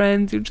 closest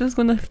friends. You're just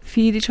gonna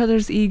feed each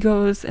other's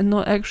egos and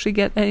not actually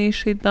get any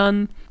shit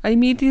done. I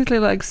immediately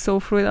like saw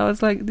through it. I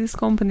was like, this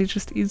company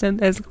just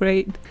isn't as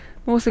great.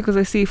 Mostly because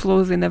I see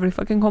flaws in every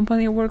fucking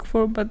company I work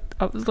for, but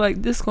I was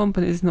like, this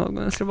company is not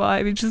gonna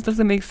survive. It just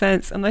doesn't make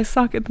sense. And I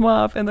suck at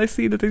math, and I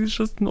see that it's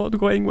just not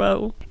going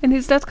well. And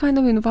it's that kind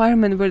of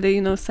environment where they,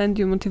 send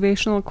you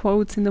motivational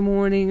quotes in the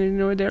morning,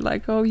 and, they're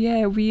like, oh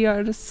yeah, we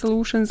are the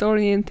solutions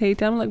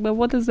orientated. I'm like, but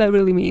what does that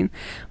really mean?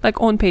 Like,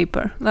 on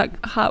paper,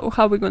 like, how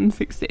are we gonna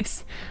fix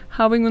this?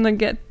 How are we gonna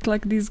get,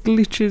 like, these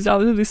glitches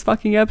out of this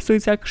fucking app so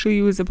it's actually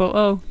usable?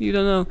 Oh, you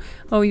don't know.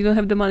 Oh, you don't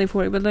have the money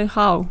for it. But, like,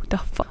 how? The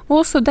fuck?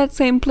 Also, that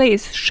same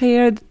place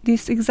shared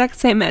this exact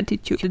same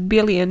attitude that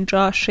Billy and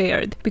Josh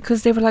shared.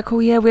 Because they were like, oh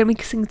yeah, we're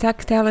mixing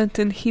tech talent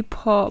and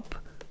hip-hop.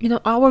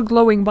 Our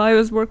glowing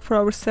bios work for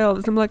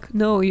ourselves. I'm like,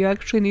 no, you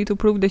actually need to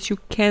prove that you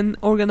can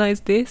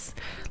organize this.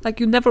 Like,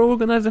 you never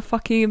organized a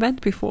fucking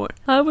event before.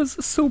 I was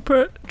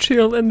super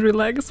chill and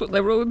relaxed when I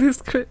wrote this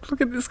script.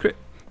 Look at this script.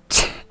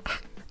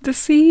 The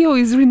CEO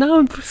is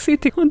renowned for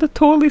sitting on the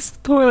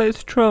tallest toilet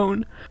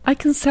throne. I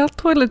can sell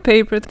toilet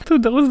paper to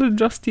those that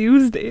just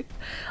used it.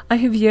 I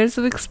have years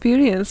of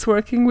experience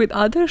working with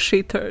other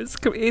shitters,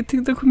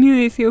 creating the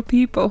community of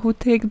people who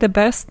take the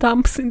best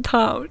dumps in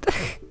town.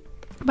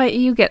 But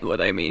you get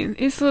what I mean.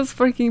 It's those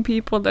freaking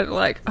people that are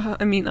like,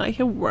 I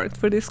have worked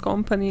for this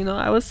company,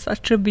 I was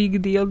such a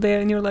big deal there,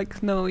 and you're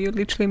like, no, you're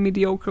literally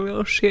mediocre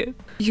little shit.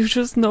 You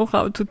just know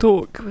how to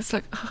talk. It's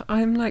like,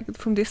 I'm like,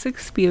 from this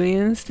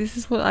experience, this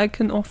is what I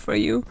can offer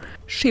you.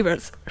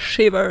 Shivers.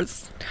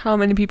 How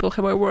many people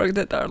have I worked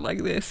that are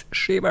like this?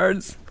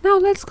 Shivers. Now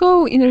let's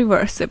go in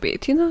reverse a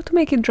bit, to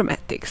make it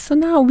dramatic. So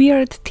now we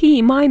are at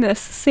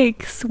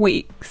T-6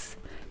 weeks.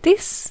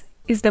 This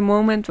is the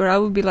moment where I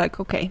would be like,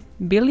 okay,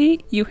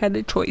 Billy, you had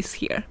a choice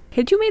here.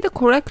 Had you made a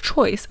correct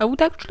choice, I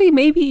would actually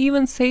maybe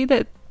even say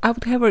that I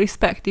would have a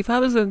respect. If I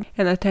was an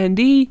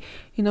attendee,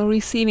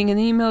 receiving an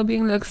email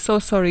being like, so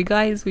sorry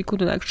guys, we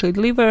couldn't actually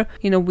deliver,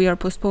 we are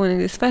postponing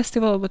this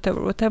festival,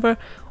 whatever.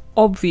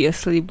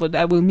 Obviously, what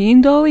that will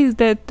mean though is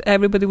that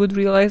everybody would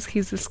realize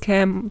he's a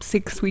scam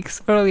 6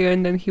 weeks earlier,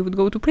 and then he would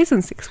go to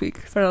prison 6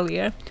 weeks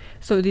earlier.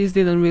 So this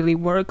didn't really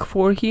work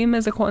for him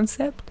as a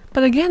concept.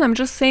 But again, I'm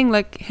just saying,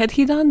 like, had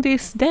he done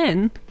this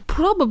then,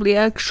 probably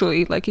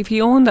actually, like, if he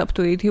owned up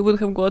to it, he would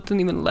have gotten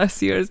even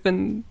less years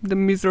than the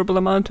miserable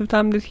amount of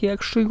time that he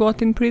actually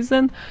got in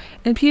prison.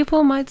 And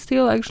people might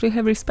still actually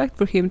have respect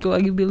for him, to,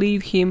 like,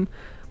 believe him.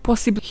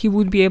 Possibly he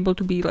would be able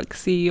to be, like,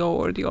 CEO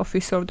or the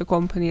officer of the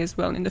company as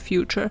well in the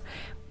future.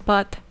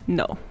 But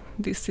no,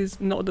 this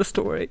is not the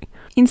story.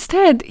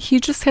 Instead,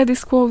 he just had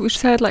this quote which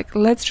said, like,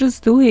 let's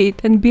just do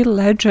it and be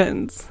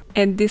legends.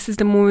 And this is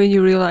the moment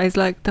you realize,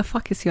 like, the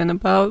fuck is he on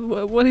about?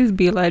 What is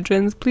be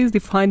legends? Please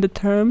define the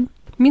term.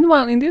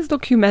 Meanwhile, in this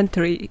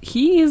documentary,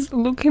 he is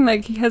looking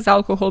like he has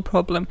alcohol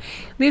problem.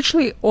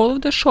 Literally, all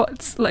of the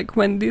shots, like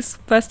when this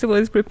festival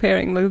is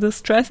preparing, like the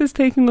stress is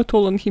taking a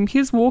toll on him.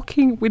 He's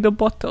walking with a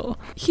bottle.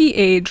 He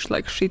aged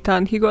like shit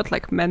ton. He got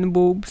like man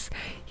boobs.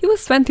 He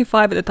was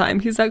 25 at the time.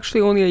 He's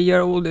actually only a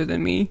year older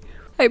than me.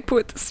 I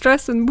put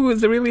stress and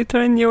booze really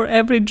turn your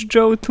average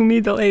Joe to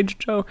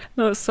middle-aged Joe.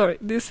 No, sorry.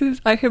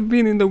 I have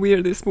been in the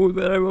weirdest mood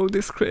when I wrote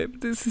this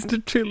script. This is the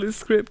chillest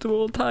script of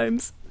all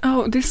times.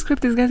 Oh, this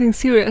script is getting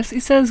serious.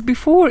 It says,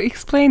 before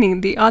explaining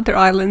the Other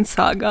Island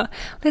saga,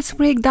 let's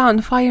break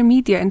down Fyre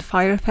Media and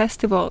Fyre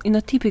Festival in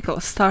a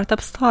typical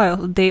startup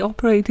style. They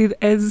operated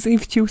as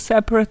if two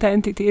separate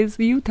entities.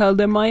 You tell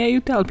them, Maya, you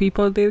tell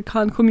people they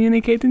can't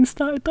communicate in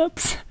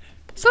startups.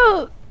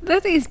 So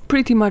that is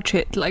pretty much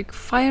it. Like,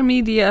 Fyre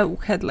Media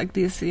had like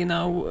this,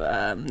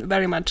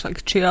 very much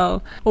like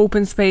chill,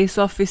 open space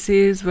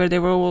offices where they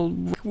were all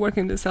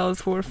working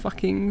themselves for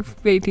fucking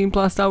 18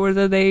 plus hours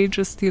a day,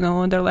 just,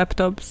 on their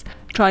laptops,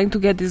 trying to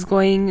get this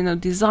going,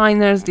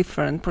 designers,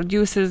 different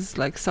producers,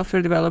 like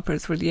software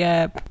developers for the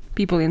app,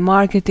 people in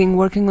marketing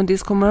working on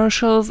these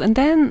commercials. And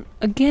then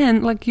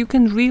again, like, you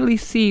can really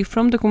see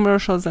from the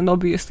commercials, and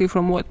obviously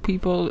from what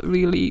people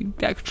really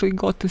actually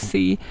got to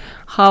see,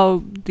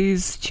 how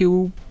these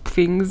two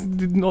things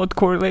did not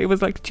correlate. It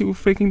was like two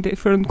freaking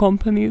different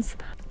companies.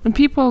 And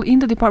people in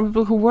the department,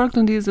 people who worked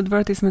on these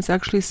advertisements,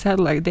 actually said,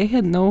 like, they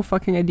had no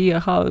fucking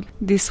idea how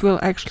this will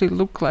actually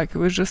look like. It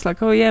was just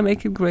like, oh yeah,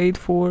 make it great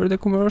for the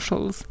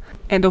commercials.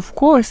 And of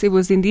course, it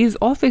was in these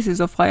offices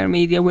of Fyre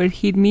Media where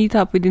he'd meet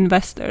up with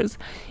investors,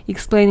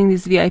 explaining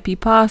these VIP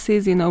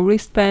passes,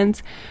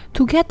 wristbands,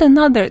 to get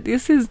another,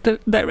 this is the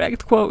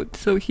direct quote,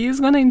 so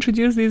he's gonna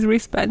introduce these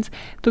wristbands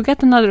to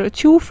get another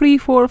 $2, $3,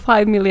 $4,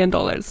 $5 million.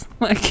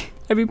 Like,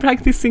 I've been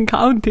practicing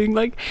counting,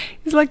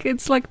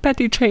 it's like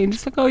petty change.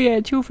 It's like, oh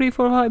yeah, 2, 3,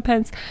 4, 5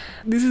 pence.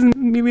 This is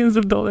millions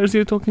of dollars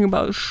you're talking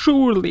about.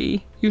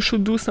 Surely you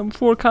should do some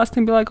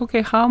forecasting and be like,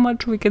 okay, how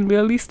much we can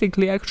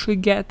realistically actually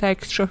get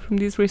extra from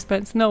these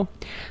wristbands. No,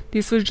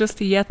 this was just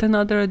yet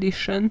another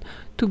addition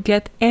to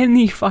get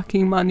any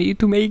fucking money,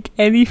 to make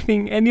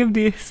any of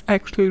this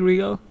actually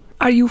real.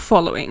 Are you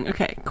following?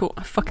 Okay, cool.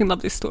 I fucking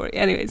love this story.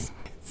 Anyways,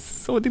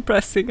 So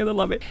depressing, and I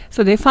love it.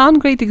 So they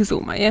found Great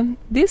Exuma, yeah?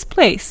 This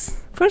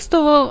place, first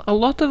of all, a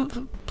lot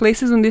of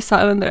places on this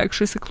island are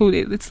actually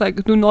secluded. It's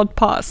like do not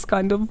pass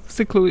kind of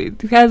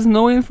secluded. It has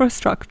no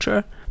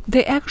infrastructure.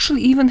 They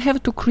actually even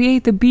have to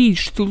create a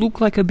beach to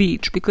look like a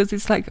beach because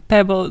it's like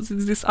pebbles.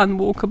 It's this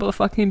unwalkable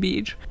fucking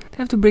beach. They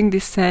have to bring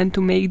this sand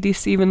to make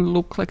this even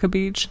look like a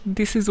beach.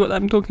 This is what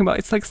I'm talking about.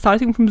 It's like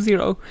starting from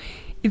zero.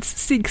 It's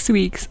 6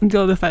 weeks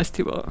until the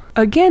festival.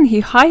 Again, he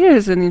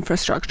hires an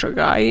infrastructure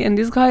guy, and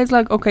this guy is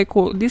like, okay,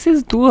 cool, this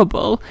is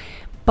doable,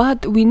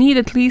 but we need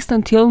at least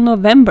until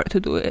November to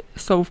do it.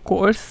 So, of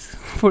course,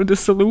 for the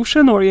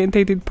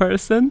solution-oriented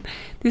person,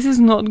 this is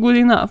not good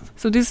enough.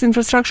 So this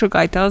infrastructure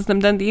guy tells them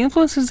that the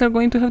influencers are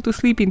going to have to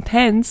sleep in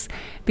tents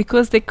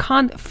because they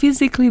can't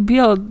physically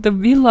build the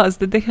villas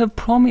that they have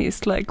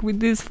promised, like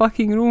with these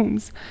fucking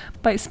rooms,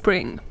 by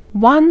spring.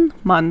 1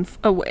 month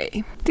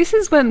away. This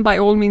is when By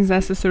All Means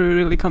Necessary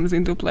really comes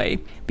into play,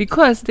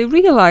 because they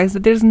realize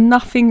that there's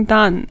nothing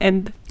done,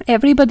 and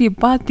everybody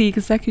but the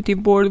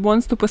executive board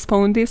wants to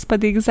postpone this,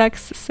 but the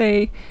execs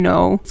say,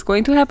 no, it's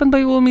going to happen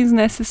by all means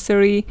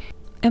necessary,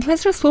 and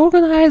let's just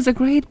organize a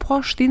great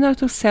posh dinner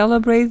to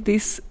celebrate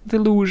this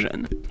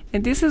delusion.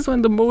 And this is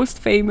when the most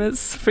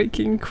famous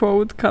freaking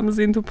quote comes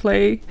into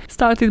play,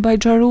 started by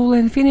Ja Rule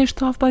and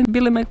finished off by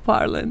Billy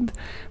McFarland,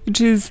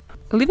 which is,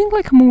 living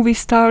like movie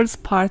stars,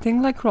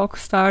 partying like rock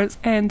stars,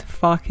 and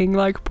fucking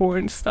like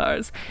porn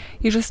stars.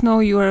 You just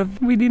know you are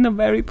within a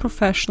very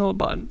professional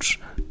bunch.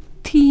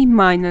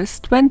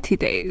 T-20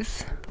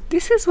 days.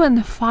 This is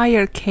when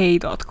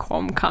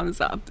FireK.com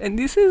comes up, and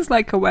this is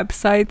like a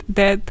website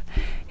that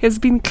has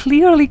been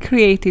clearly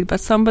created by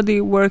somebody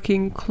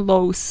working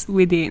close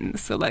within,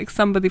 so like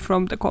somebody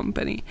from the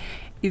company.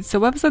 It's a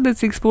website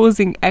that's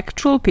exposing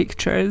actual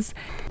pictures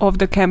of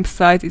the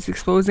campsite, it's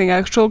exposing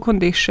actual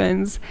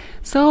conditions.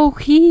 So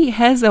he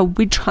has a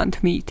witch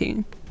hunt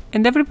meeting.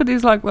 And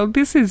everybody's like, well,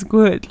 this is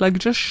good. Like,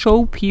 just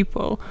show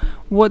people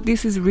what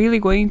this is really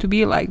going to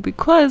be like.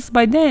 Because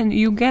by then,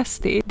 you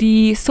guessed it,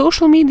 the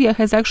social media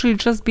has actually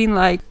just been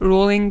like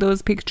rolling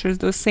those pictures,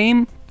 those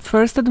same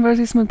first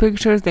advertisement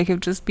pictures. They have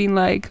just been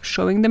like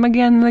showing them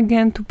again and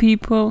again to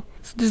people.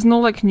 So there's no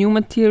like new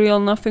material,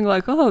 nothing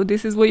like, oh,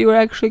 this is what you're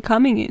actually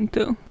coming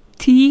into.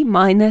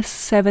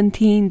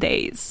 T-17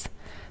 days.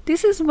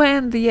 This is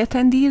when the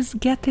attendees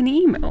get an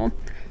email.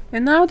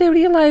 And now they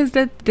realize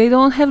that they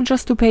don't have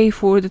just to pay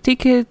for the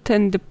ticket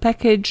and the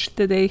package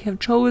that they have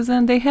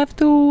chosen. They have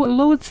to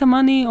load some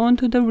money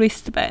onto the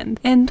wristband.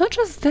 And not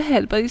just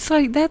that, but it's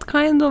like that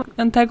kind of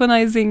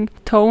antagonizing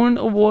tone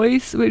of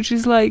voice, which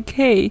is like,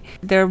 hey,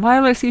 there are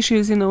wireless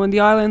issues, on the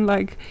island,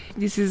 like,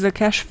 this is a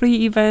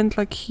cash-free event,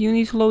 like, you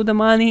need to load the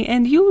money.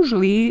 And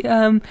usually,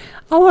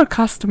 our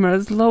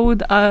customers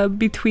load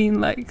between,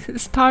 like,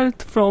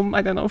 start from,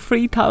 I don't know,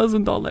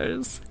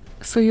 $3,000.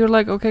 So you're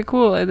like, okay,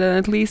 cool, and then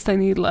at least I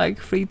need like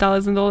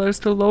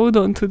 $3,000 to load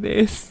onto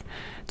this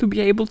to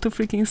be able to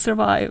freaking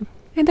survive.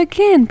 And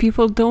again,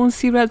 people don't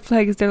see red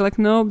flags. They're like,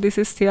 nope, this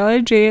is still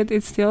legit,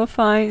 it's still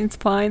fine, it's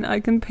fine, I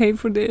can pay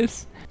for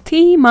this.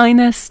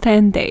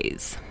 T-10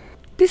 days.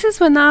 This is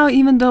when now,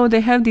 even though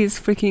they have these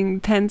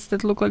freaking tents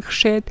that look like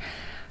shit,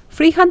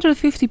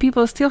 350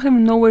 people still have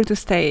nowhere to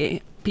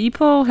stay.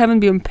 People haven't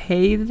been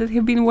paid that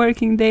have been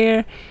working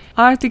there.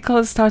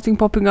 Articles starting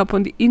popping up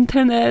on the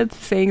internet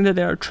saying that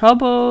there are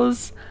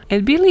troubles.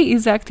 And Billy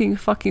is acting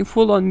fucking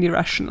full on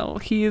irrational.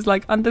 He is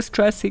like under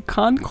stress, he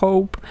can't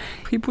cope.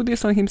 He put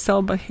this on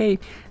himself, but hey.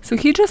 So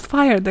he just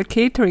fired the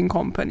catering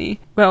company.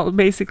 Well,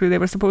 basically they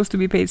were supposed to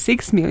be paid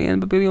 $6 million,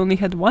 but Billy only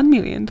had $1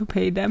 million to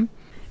pay them.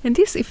 And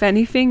this, if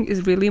anything,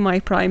 is really my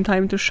prime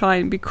time to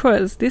shine,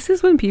 because this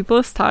is when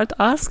people start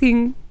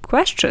asking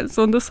questions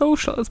on the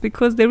socials,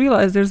 because they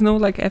realize there's no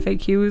like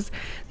FAQs,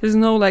 there's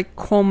no like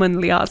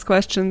commonly asked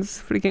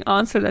questions freaking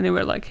answered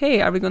anywhere, like,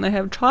 hey, are we gonna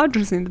have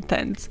chargers in the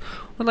tents?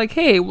 Or like,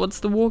 hey,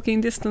 what's the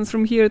walking distance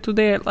from here to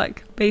there?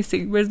 Like,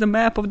 basic, where's the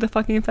map of the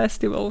fucking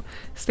festival,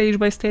 stage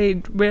by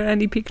stage, where are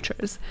any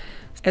pictures?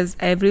 As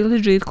every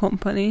legit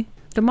company,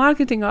 the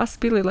marketing asks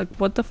Billy, like,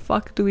 what the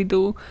fuck do we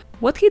do?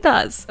 What he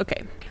does,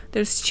 okay,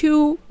 there's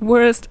two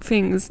worst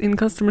things in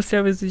customer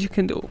service that you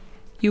can do.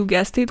 You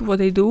guessed it, what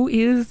they do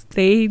is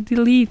they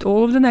delete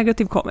all of the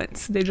negative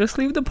comments. They just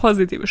leave the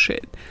positive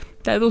shit.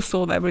 That will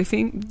solve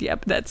everything.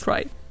 Yep, that's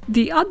right.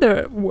 The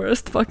other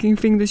worst fucking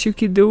thing that you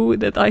could do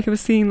that I have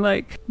seen,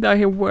 like, that I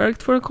have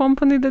worked for a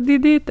company that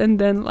did it, and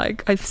then,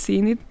 like, I've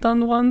seen it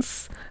done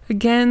once.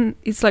 Again,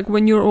 it's like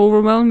when you're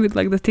overwhelmed with,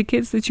 like, the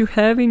tickets that you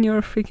have in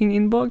your freaking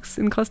inbox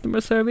in customer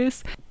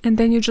service, and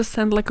then you just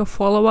send, like, a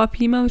follow-up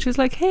email, which is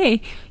like,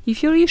 hey,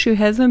 if your issue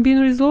hasn't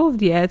been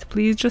resolved yet,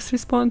 please just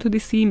respond to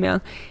this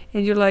email.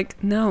 And you're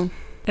like, no.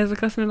 As a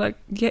customer, like,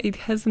 yeah, it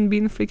hasn't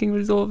been freaking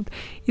resolved.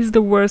 It's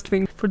the worst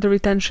thing for the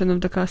retention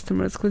of the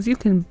customers, because you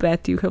can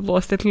bet you have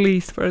lost at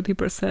least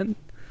 30%.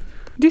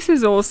 This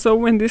is also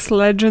when this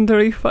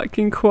legendary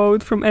fucking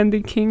quote from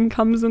Andy King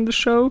comes on the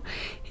show.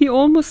 He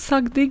almost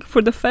sucked dick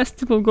for the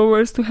festival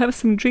goers to have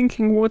some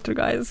drinking water,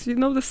 guys. You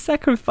know the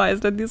sacrifice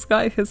that this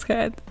guy has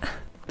had.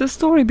 The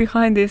story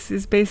behind this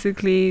is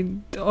basically,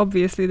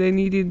 obviously they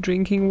needed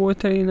drinking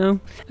water, you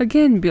know.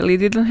 Again, Billy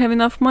didn't have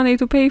enough money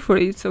to pay for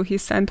it, so he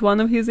sent one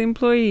of his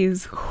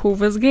employees who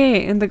was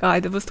gay, and the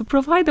guy that was to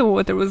provide the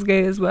water was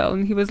gay as well,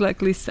 and he was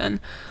like, listen,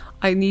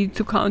 I need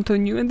to count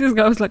on you. And this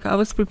guy was like, I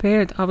was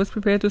prepared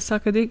to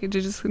suck a dick, I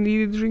just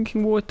needed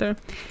drinking water.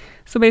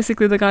 So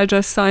basically the guy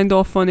just signed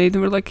off on it,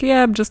 and we're like,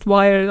 yeah, just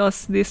wire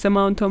us this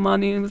amount of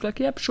money, and he was like,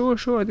 yep, sure,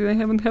 I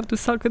didn't have to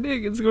suck a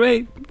dick, it's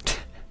great.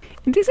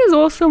 And this is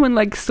also when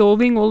like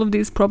solving all of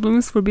these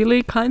problems for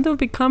Billy kind of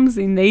becomes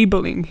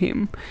enabling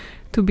him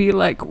to be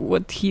like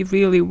what he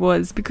really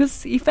was.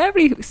 Because if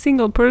every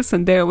single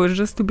person there was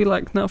just to be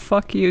like, no,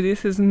 fuck you,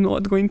 this is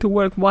not going to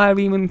work, why are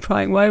we even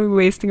trying, why are we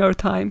wasting our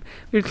time,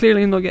 we're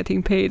clearly not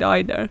getting paid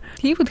either,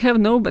 he would have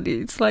nobody.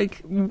 It's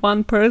like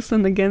one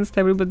person against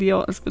everybody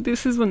else. But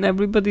this is when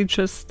everybody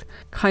just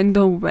kind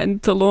of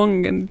went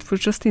along and was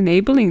just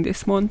enabling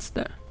this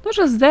monster. Not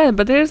just that,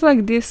 but there's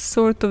like this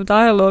sort of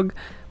dialogue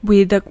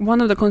with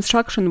one of the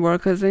construction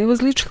workers, and it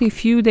was literally a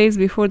few days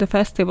before the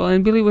festival,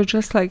 and Billy was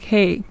just like,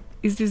 hey,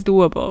 is this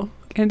doable?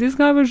 And this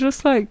guy was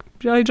just like,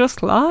 I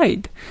just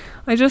lied.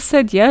 I just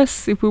said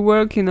yes, if we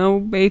work,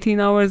 18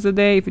 hours a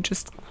day, if we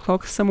just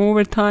clock some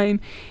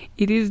overtime,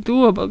 it is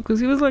doable. Because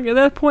he was like, at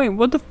that point,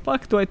 what the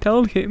fuck do I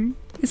tell him?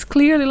 It's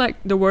clearly like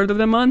the word of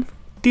the month,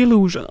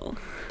 delusional.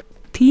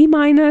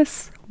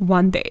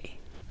 T-1 day.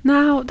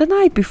 Now, the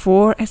night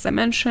before, as I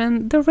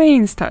mentioned, the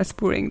rain starts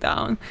pouring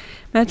down.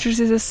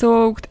 Mattresses are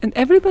soaked, and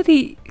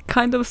everybody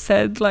kind of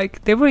said,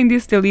 like, they were in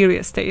this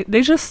delirious state.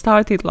 They just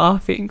started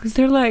laughing, because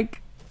they're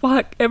like,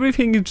 fuck,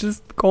 everything is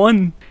just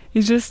gone.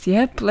 It's just,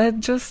 yep,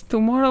 let's just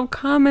tomorrow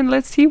come and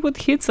let's see what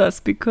hits us,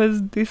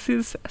 because this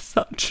is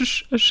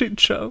such a shit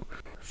show.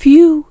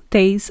 Few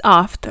days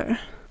after,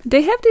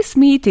 they have this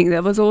meeting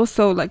that was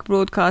also like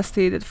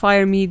broadcasted at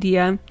Fyre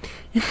Media,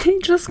 and they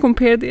just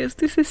compare this.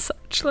 This is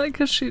such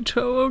like a shit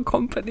show or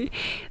company.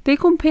 They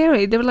compare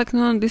it. They were like,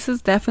 no, this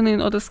is definitely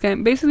not a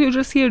scam. Basically, you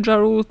just hear Ja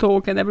Rule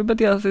talk and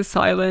everybody else is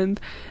silent.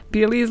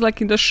 Billy is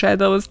like in the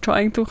shadows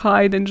trying to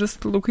hide and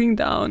just looking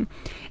down.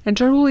 And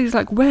Ja Rule is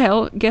like,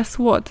 well, guess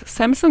what?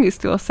 Samsung is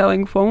still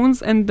selling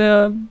phones, and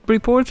the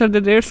reports are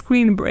that their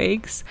screen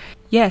breaks.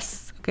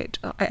 Yes, okay,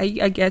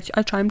 I get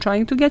you. I'm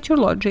trying to get your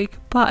logic,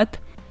 but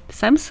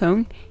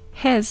Samsung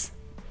has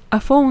a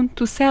phone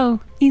to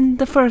sell in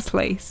the first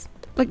place.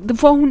 Like, the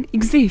phone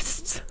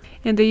exists.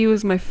 And they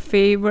use my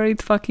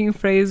favorite fucking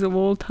phrase of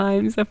all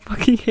times. I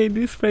fucking hate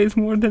this phrase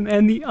more than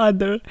any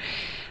other.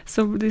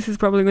 So this is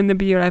probably going to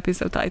be your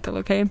episode title,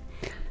 okay?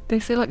 They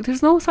say, like,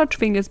 there's no such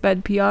thing as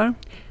bad PR.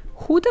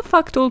 Who the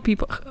fuck told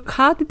people?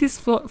 How did this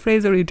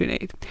phrase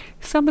originate?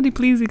 Somebody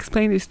please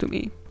explain this to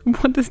me.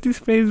 What does this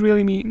phrase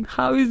really mean?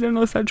 How is there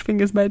no such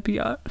thing as bad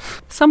PR?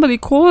 Somebody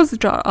calls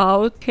Jar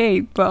out,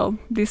 hey, well,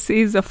 this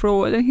is a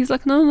fraud. And he's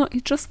like, no,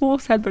 it's just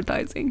false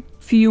advertising.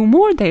 Few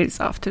more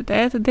days after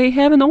that, they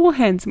have an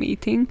all-hands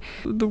meeting.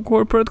 The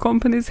corporate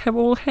companies have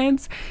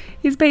all-hands.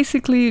 It's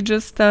basically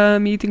just a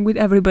meeting with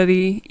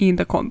everybody in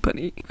the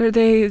company, where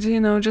they,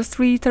 just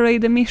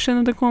reiterate the mission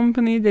of the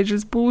company. They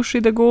just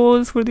bullshit the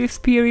goals for this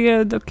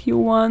period, the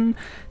Q1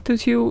 to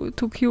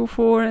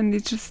Q4, and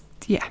it's just,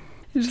 yeah.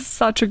 It's just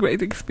such a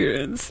great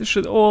experience. You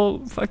should all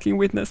fucking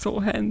witness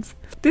all hands.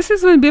 This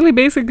is when Billy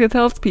basically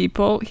tells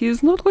people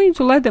he's not going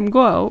to let them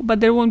go,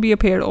 but there won't be a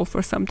payroll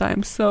for some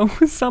time. So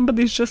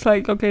somebody's just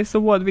like, okay, so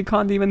what? We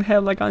can't even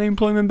have like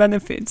unemployment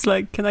benefits.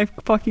 Like, can I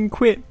fucking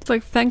quit? It's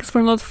like, thanks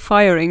for not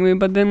firing me,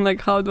 but then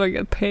like, how do I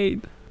get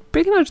paid?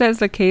 Pretty much that's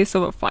the case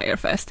of a Fyre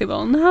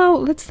festival. Now,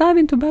 let's dive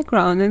into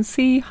background and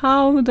see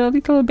how the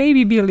little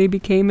baby Billy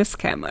became a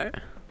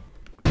scammer.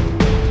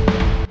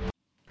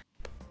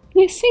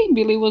 They say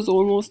Billy was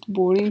almost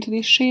born into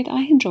this shit.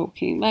 I ain't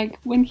joking. Like,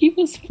 when he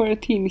was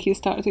 13, he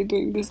started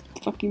doing this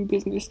fucking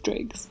business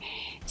tricks.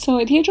 So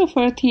at the age of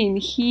 13,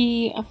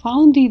 he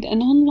founded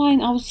an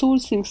online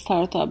outsourcing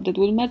startup that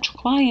would match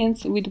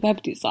clients with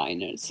web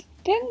designers.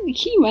 Then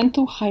he went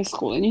to high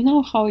school, and you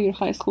know how your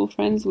high school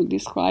friends would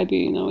describe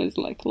you, as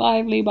like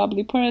lively,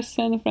 bubbly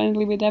person,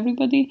 friendly with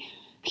everybody?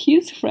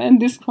 His friend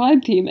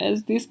described him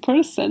as this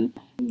person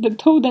that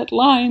towed that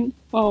line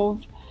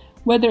of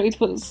whether it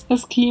was a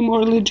scheme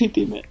or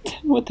legitimate,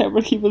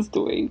 whatever he was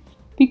doing.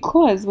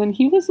 Because when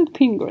he was at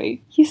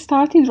Pingree, he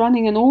started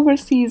running an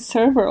overseas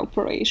server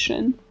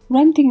operation,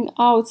 renting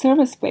out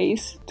server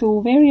space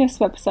to various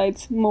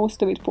websites,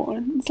 most of it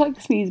porn. It's like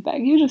a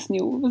sleazebag, you just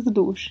knew, it was a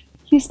douche.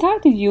 He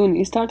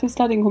started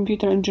studying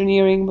computer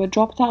engineering, but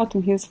dropped out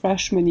in his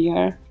freshman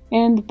year.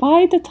 And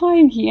by the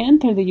time he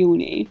entered the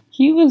uni,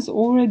 he was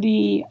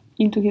already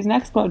into his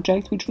next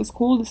project, which was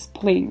called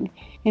Spling.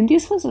 And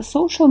this was a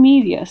social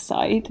media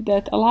site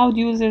that allowed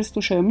users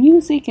to share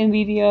music and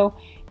video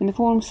and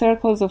form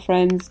circles of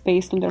friends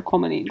based on their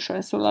common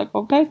interests. So like,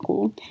 okay,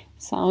 cool,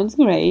 sounds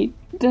great.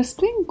 The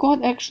Spling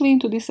got actually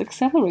into this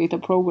accelerator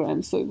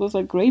program, so it was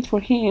like great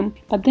for him.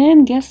 But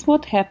then guess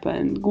what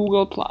happened?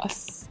 Google+.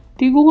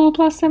 Did Google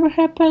Plus ever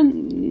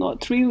happen?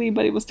 Not really,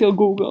 but it was still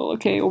Google,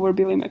 okay, over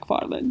Billy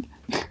McFarland.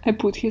 I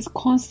put he's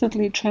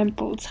constantly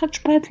trampled.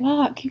 Such bad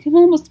luck. You can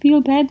almost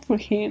feel bad for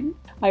him.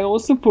 I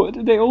also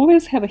put they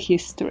always have a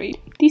history.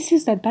 This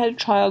is that bad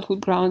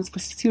childhood grounds for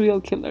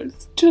serial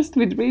killers. Just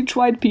with rich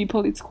white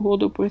people it's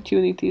called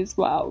opportunities.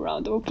 Wow,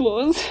 round of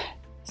applause.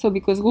 So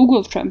because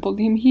Google trampled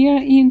him here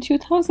in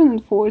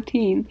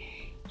 2014,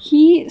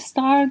 he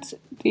starts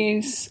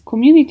this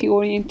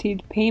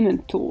community-oriented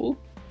payment tool,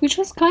 which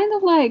was kind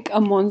of like a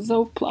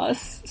Monzo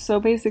Plus. So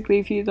basically,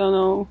 if you don't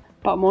know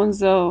about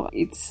Monzo,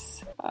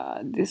 it's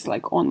this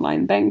like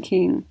online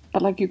banking,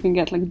 but like you can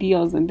get like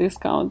deals and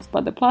discounts.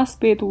 But the plus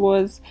bit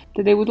was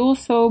that they would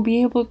also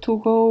be able to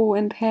go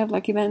and have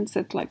like events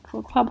at like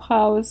a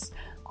clubhouse,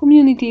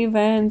 community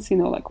events,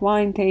 like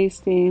wine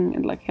tasting,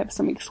 and like have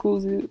some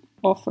exclusive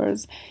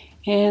offers.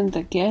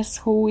 And guess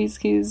who is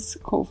his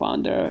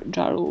co-founder?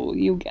 Jarul,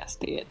 you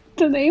guessed it.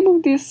 The name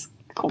of this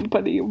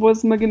company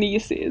was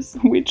Magnesis,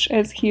 which,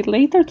 as he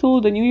later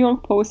told the New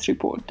York Post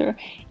reporter,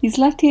 is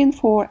Latin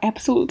for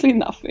absolutely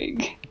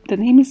nothing. The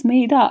name is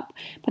made up,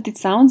 but it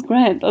sounds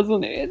grand,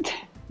 doesn't it?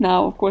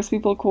 Now, of course,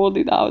 people called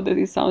it out that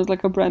it sounds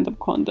like a brand of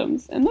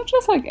condoms. And not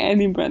just like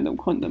any brand of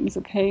condoms,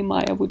 okay,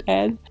 Maya would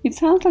add. It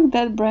sounds like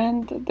that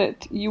brand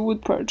that you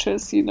would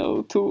purchase,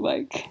 to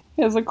like,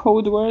 as a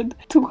code word,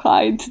 to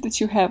hide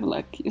that you have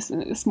like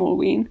a small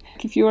ween.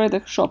 If you're at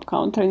a shop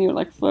counter and you're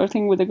like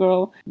flirting with a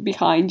girl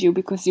behind you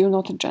because you're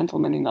not a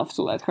gentleman enough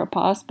to let her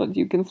pass, but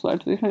you can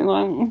flirt with her and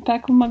like,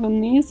 pack of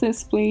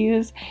Magnesis,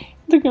 please.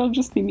 The girl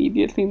just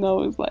immediately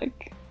knows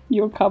like,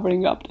 you're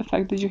covering up the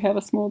fact that you have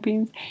a small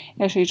penis,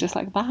 and she's just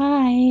like,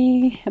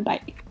 bye.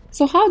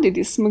 So how did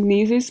this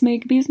Magnesis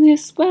make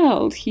business?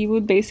 Well, he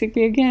would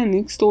basically, again,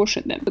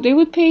 extortion them. They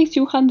would pay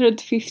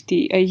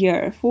 $250 a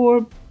year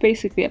for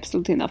basically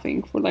absolutely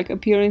nothing, for like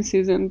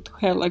appearances and to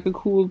have like a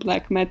cool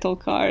black metal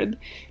card,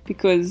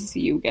 because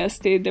you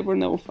guessed it, there were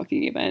no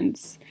fucking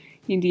events.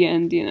 In the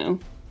end,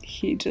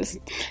 he just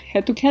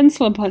had to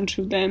cancel a bunch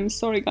of them.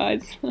 Sorry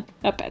guys,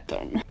 a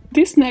pattern.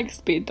 This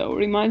next bit though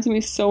reminds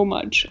me so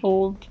much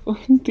of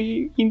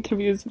the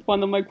interviews at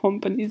one of my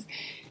companies.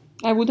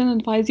 I wouldn't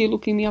advise you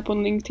looking me up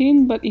on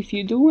LinkedIn, but if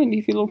you do, and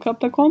if you look up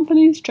the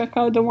companies, check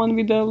out the one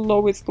with the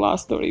lowest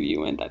Glassdoor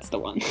review, and that's the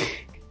one.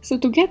 So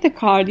to get the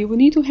card, you would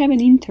need to have an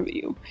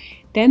interview.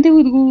 Then they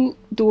would go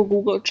do a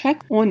Google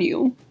check on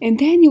you, and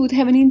then you would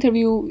have an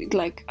interview with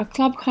like a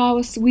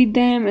clubhouse with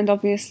them, and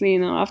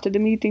obviously, after the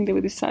meeting, they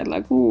would decide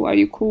like, oh, are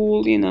you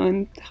cool,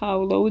 and how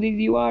loaded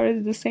you are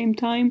at the same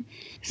time.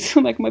 So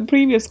like my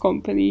previous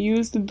company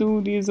used to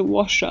do these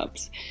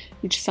wash-ups,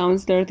 which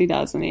sounds dirty,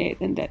 doesn't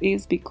it? And that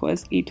is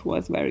because it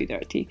was very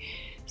dirty.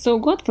 So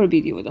God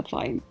forbid you would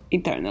apply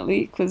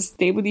internally, because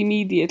they would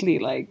immediately,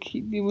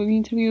 the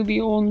interview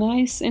be all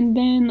nice, and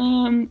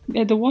then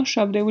at the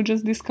wash-up they would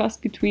just discuss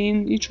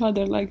between each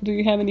other, like, do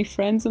you have any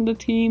friends on the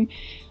team?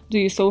 Do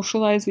you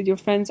socialize with your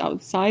friends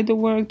outside the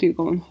work? Do you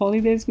go on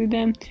holidays with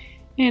them?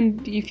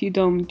 And if you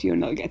don't, you're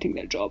not getting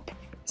their job.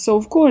 So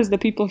of course the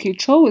people he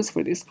chose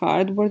for this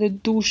card were the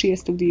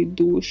douchiest of the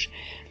douche.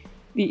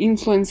 The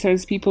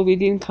influencers, people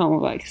with income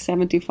of like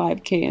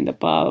 75k and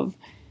above.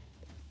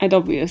 And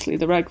obviously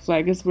the red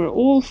flags were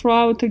all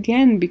throughout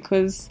again,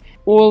 because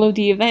all of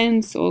the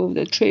events, all of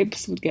the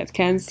trips would get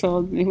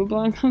cancelled. And they would be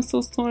like, I'm so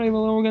sorry,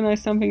 we'll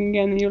organize something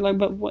again. And you're like,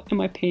 but what am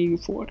I paying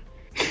for?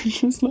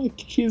 Just like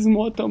his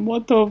motto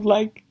of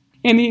like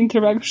any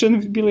interaction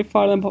with Billy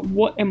Farland, but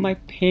what am I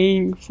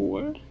paying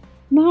for?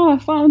 Now I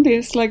found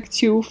this like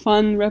 2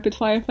 fun rapid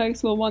fire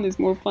facts. Well, one is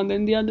more fun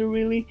than the other,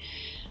 really.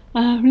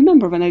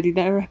 Remember when I did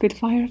that rapid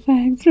fire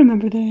facts?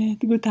 Remember that?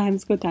 Good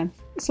times.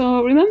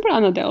 So, remember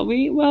Anna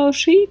Delvey? Well,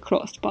 she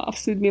crossed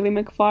paths with Millie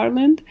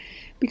McFarland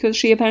because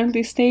she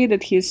apparently stayed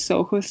at his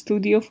Soho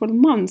studio for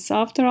months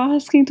after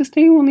asking to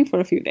stay only for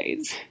a few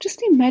days.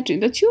 Just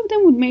imagine, the two of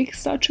them would make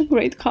such a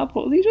great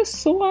couple. They just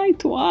saw eye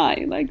to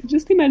eye. Like,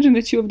 just imagine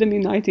the two of them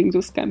uniting to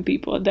scam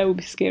people. That would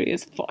be scary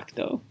as fuck,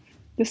 though.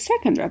 The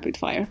second rapid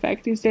fire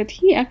fact is that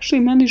he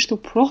actually managed to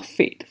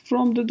profit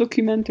from the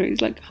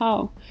documentaries. Like,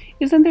 how?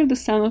 Isn't there the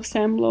son of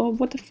Sam Lowe?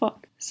 What the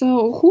fuck?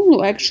 So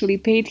Hulu actually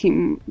paid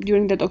him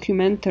during the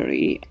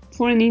documentary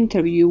for an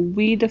interview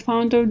with the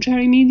founder of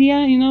Jerry Media,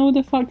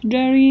 the Fuck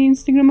Jerry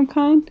Instagram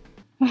account.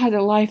 I had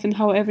a life and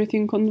how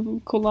everything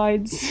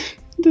collides.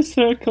 The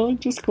circle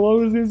just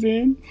closes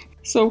in.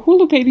 So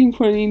Hulu paid him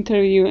for an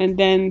interview, and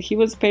then he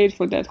was paid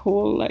for that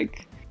whole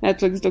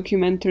Netflix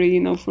documentary,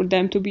 for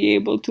them to be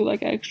able to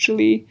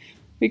actually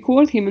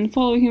record him and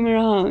follow him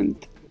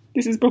around.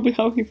 This is probably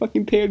how he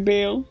fucking paid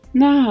bail.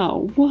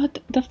 Now, what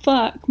the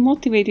fuck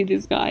motivated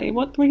this guy?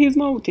 What were his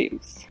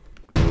motives?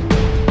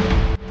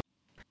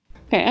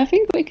 Okay, I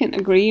think we can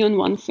agree on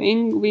one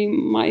thing. We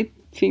might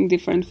think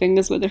different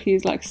things, whether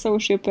he's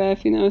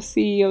sociopath,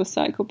 CEO,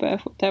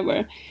 psychopath,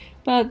 whatever.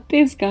 But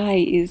this guy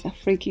is a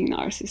freaking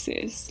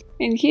narcissist.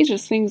 And he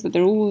just thinks that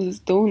the rules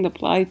don't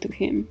apply to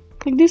him.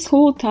 This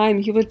whole time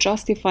he was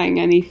justifying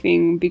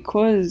anything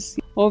because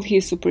of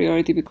his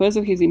superiority, because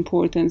of his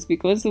importance,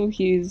 because of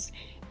his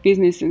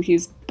business and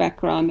his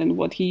background and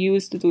what he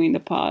used to do in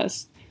the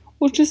past,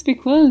 or just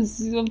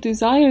because of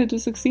desire to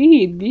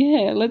succeed.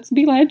 Yeah, let's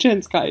be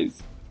legends,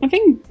 guys. I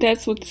think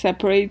that's what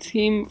separates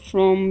him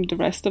from the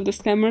rest of the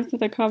scammers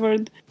that I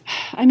covered.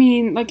 I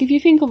mean, like, if you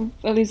think of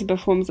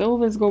Elizabeth Holmes, I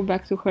always go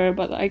back to her,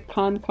 but I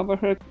can't cover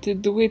her to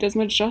do it as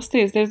much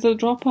justice. There's a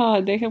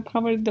dropout, they have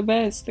covered the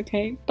best,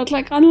 okay? But,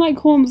 like, unlike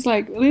Holmes,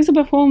 like,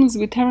 Elizabeth Holmes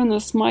with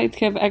Theranos might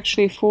have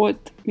actually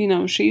fought, you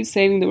know, she's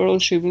saving the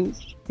world, she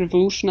was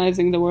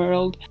revolutionizing the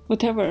world,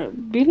 whatever.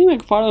 Billy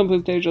McFarland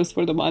was there just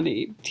for the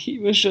money. He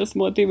was just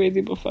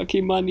motivated by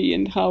fucking money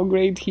and how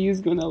great he's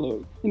gonna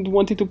look, and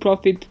wanted to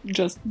profit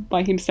just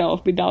by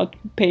himself without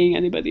paying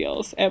anybody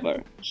else,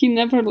 ever. He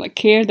never, like,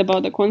 cared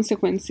about the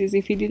consequences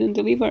if he didn't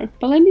deliver.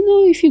 But let me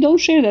know if you don't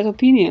share that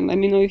opinion. Let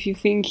me know if you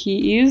think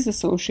he is a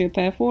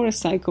sociopath or a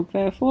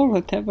psychopath or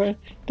whatever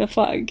the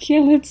fuck. Yeah,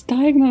 let's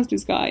diagnose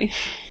this guy.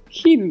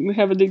 He didn't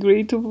have a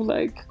degree to,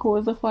 like,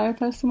 cause a Fyre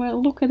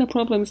festival. Look at the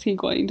problems he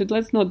got into.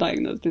 Let's not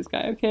diagnose this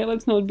guy, okay?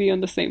 Let's not be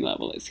on the same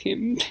level as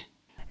him.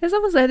 As I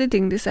was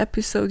editing this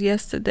episode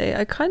yesterday,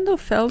 I kind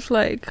of felt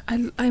like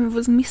I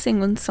was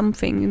missing on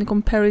something in the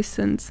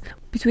comparisons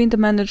between the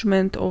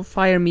management of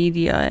Fyre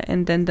Media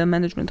and then the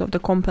management of the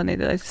company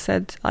that I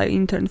said I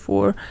interned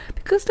for,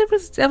 because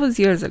that was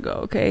years ago,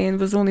 okay, and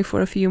it was only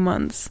for a few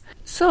months.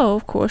 So,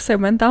 of course, I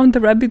went down the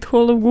rabbit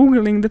hole of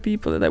Googling the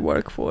people that I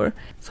work for.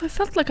 So I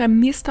felt like I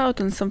missed out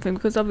on something,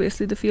 because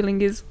obviously the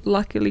feeling is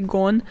luckily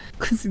gone,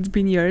 because it's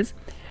been years.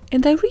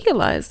 And I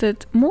realized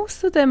that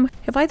most of them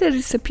have either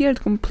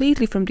disappeared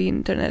completely from the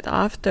internet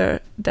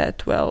after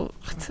that, well,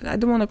 I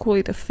don't want to call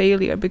it a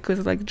failure,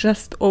 because, like,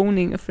 just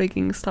owning a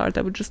freaking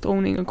startup, just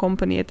owning a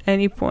company at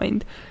any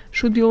point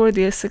should be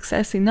already a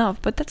success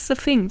enough. But that's the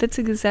thing, that's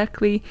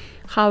exactly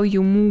how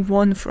you move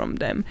on from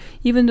them,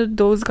 even though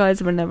those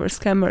guys were never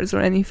scammers or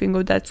anything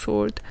of that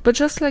sort. But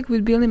just like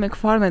with Billy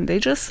McFarland, they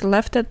just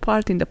left that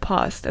part in the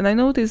past. And I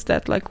noticed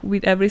that, like,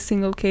 with every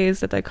single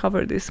case that I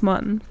covered this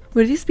month,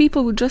 where these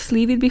people would just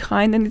leave it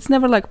behind, and it's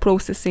never like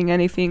processing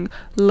anything,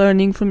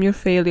 learning from your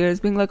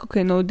failures, being like,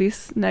 okay, no,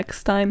 this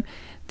next time,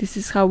 this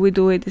is how we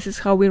do it, this is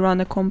how we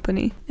run a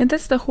company. And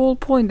that's the whole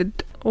point,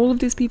 that all of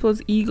these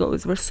people's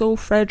egos were so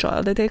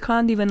fragile that they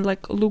can't even,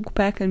 like, look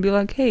back and be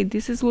like, hey,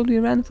 this is what we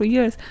ran for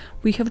years,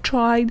 we have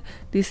tried,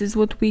 this is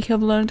what we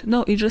have learned.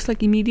 No, it's just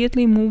like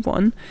immediately move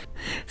on.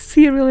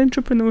 Serial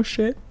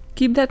entrepreneurship,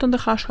 keep that on the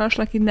hush hush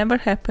like it never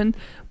happened.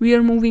 We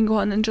are moving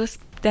on, and just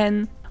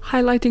then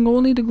highlighting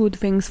only the good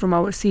things from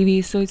our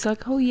CVs. So it's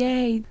like, oh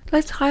yay,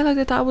 let's highlight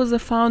that I was a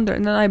founder.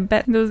 And then I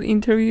bet those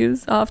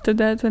interviews after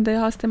that, when they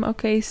asked them,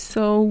 okay,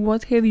 so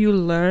what have you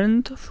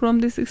learned from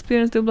this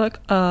experience, they'll be like,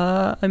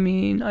 I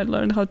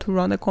learned how to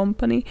run a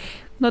company.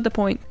 Not the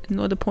point.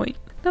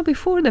 Now,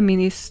 before the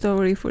mini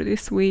story for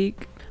this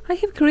week, I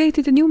have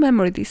created a new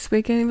memory this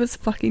week, and it was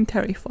fucking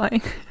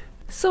terrifying.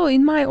 So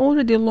in my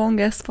already long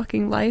ass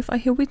fucking life, I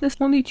have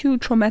witnessed only 2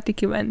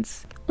 traumatic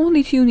events,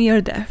 only 2 near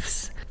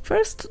deaths.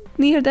 First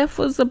near death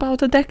was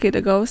about a decade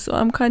ago, so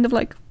I'm kind of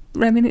like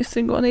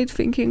reminiscing on it,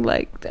 thinking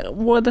like,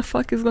 what the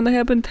fuck is gonna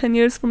happen 10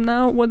 years from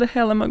now? What the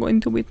hell am I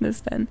going to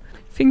witness then?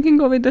 Thinking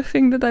of it, the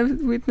thing that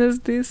I've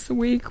witnessed this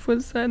week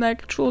was an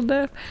actual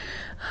death.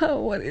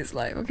 What is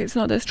life? Okay, it's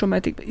not as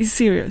traumatic, but it's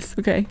serious.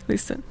 Okay,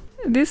 listen.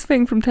 This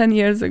thing from 10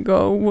 years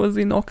ago was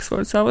in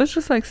Oxford, so I was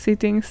just like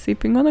sitting,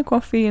 sipping on a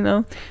coffee, you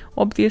know,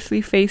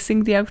 obviously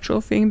facing the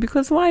actual thing,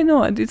 because why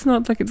not? It's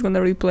not like it's gonna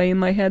replay in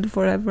my head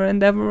forever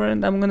and ever,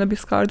 and I'm gonna be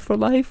scarred for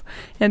life,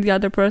 and the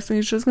other person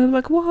is just gonna be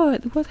like,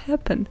 what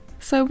happened?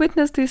 So I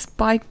witnessed this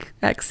bike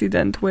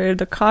accident where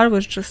the car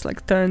was just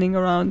like turning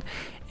around,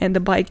 and the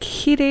bike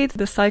hit it.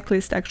 The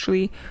cyclist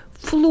actually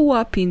flew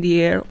up in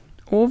the air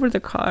over the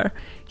car,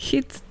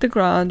 hit the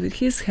ground with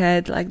his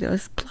head, like there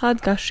was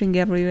blood gushing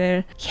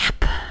everywhere.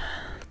 Yep.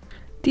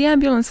 The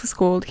ambulance was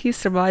called, he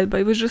survived, but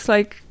it was just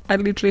like, I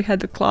literally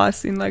had a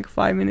class in like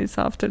 5 minutes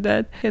after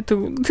that. It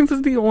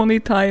was the only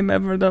time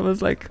ever that I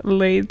was like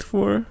late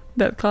for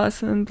that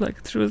class, and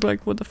like she was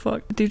like, what the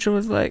fuck? The teacher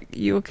was like,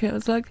 you okay? I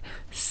was like,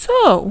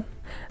 so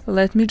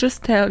let me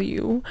just tell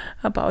you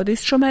about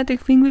this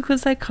traumatic thing,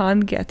 because I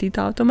can't get it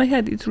out of my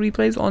head. It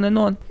replays on and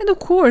on. And of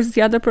course,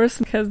 the other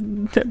person has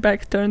their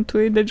back turned to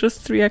it. They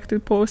just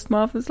reacted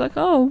post-mouth. It's like,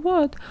 oh,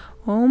 what?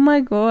 Oh my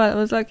god. I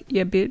was like,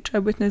 yeah, bitch, I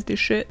witnessed this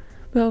shit.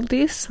 Well,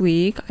 this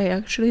week, I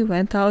actually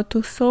went out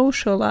to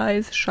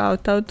socialize.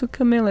 Shout out to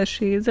Camilla,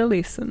 she is a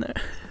listener.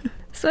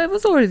 So it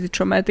was already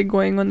traumatic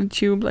going on the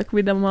tube, like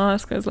with a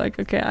mask. I was like,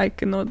 okay, I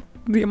cannot.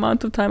 The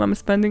amount of time I'm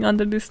spending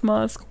under this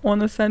mask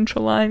on a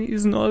central line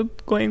is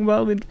not going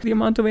well with the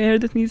amount of air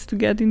that needs to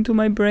get into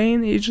my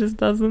brain. It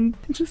just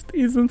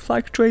isn't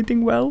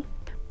fluctuating well.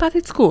 But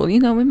it's cool, you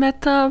know, we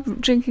met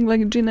up drinking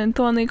like gin and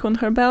tonic on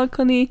her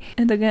balcony,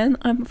 and again,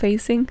 I'm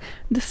facing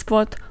the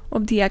spot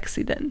of the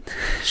accident.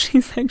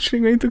 She's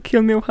actually going to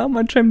kill me how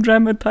much I'm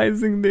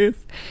dramatizing this.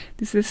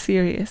 This is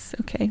serious,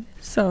 okay?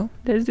 So,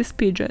 there's this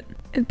pigeon.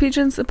 And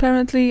pigeons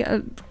apparently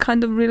are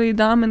kind of really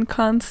dumb and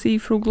can't see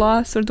through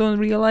glass, or don't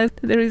realize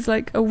that there is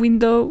like a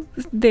window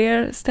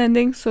there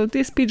standing. So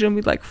this pigeon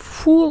with like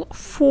full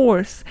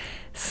force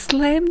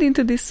slammed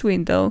into this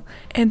window,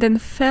 and then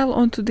fell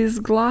onto this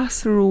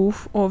glass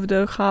roof of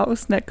the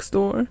house next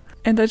door.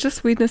 And I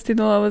just witnessed it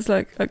all. I was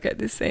like, okay,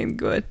 this ain't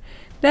good.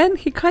 Then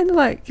he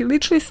he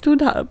literally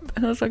stood up,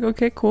 and I was like,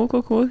 okay,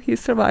 cool. He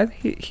survived.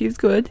 He's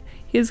good.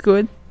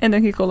 And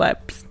then he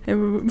collapsed.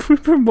 And we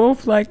were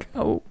both like,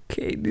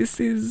 okay, this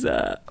is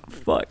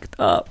fucked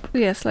up.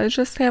 Yes, let's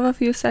just have a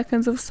few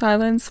seconds of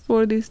silence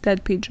for this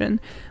dead pigeon.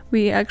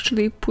 We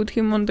actually put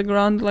him on the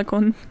ground, like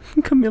on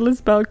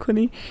Camilla's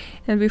balcony.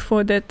 And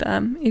before that,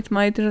 it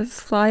might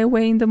just fly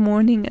away in the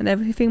morning and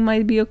everything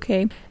might be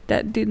okay.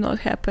 That did not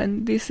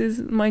happen. This is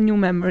my new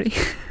memory.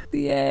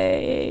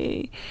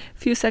 Yay!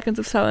 Few seconds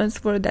of silence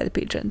for a dead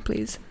pigeon,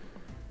 please.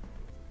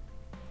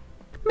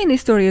 Mini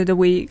story of the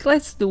week.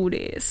 Let's do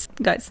this.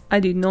 Guys, I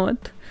did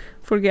not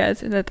forget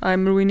that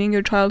I'm ruining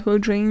your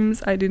childhood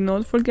dreams. I did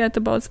not forget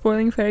about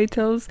spoiling fairy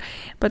tales.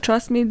 But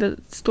trust me, the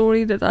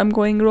story that I'm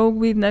going rogue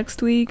with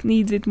next week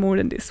needs it more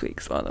than this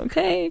week's one,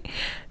 okay?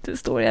 The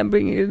story I'm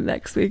bringing you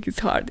next week is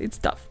hard. It's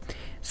tough.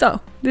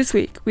 So, this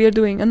week we are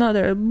doing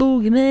another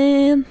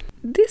boogeyman.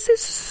 This is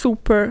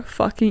super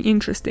fucking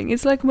interesting.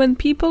 It's like when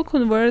people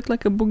convert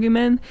like a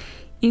boogeyman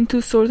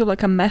into sort of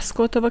like a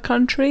mascot of a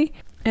country.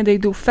 And they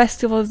do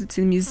festivals, it's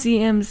in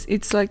museums,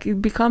 it's like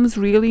it becomes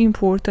really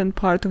important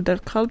part of their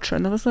culture.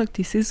 And I was like,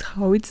 this is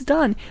how it's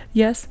done.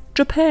 Yes,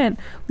 Japan.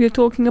 We are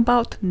talking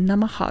about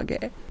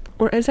namahage.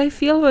 Or as I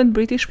feel when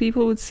British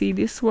people would see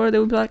this word, they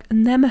would be like,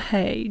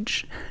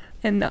 namahage.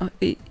 And no,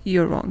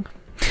 you're wrong.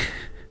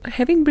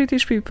 Having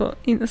British people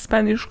in a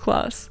Spanish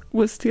class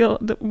was still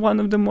one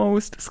of the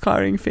most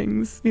scarring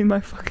things in my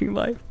fucking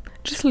life.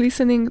 Just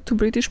listening to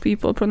British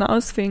people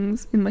pronounce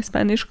things in my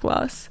Spanish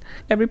class,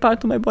 every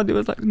part of my body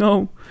was like,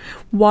 no,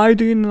 why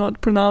do you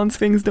not pronounce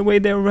things the way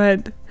they're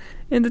read?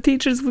 And the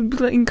teachers would be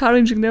like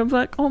encouraging them,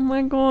 like, oh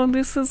my god,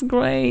 this is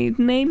great,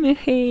 name a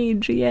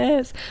hage,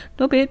 yes.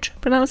 No bitch,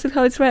 pronounce it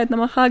how it's read,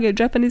 namahage,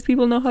 Japanese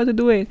people know how to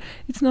do it.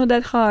 It's not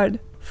that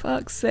hard.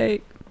 Fuck's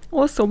sake.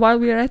 Also, while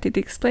we are at it,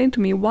 explain to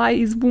me why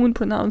is wound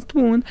pronounced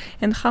wound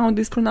and hound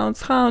is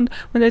pronounced hound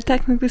when they're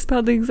technically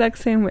spelled the exact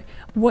same way.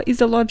 What is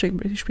the logic,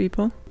 British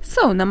people?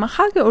 So,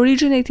 namahage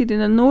originated in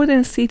the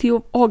northern city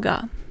of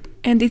Oga.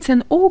 And it's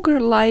an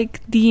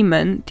ogre-like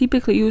demon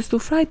typically used to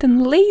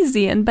frighten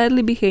lazy and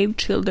badly behaved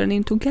children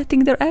into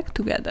getting their act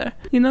together.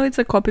 You know, it's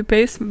a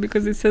copy-paste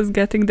because it says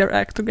getting their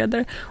act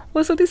together.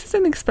 Also, this is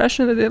an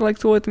expression that they like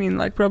taught me in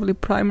like probably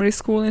primary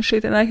school and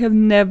shit, and I have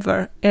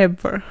never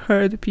ever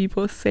heard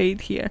people say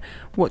it here.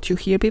 What you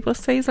hear people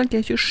say is like,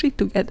 get your shit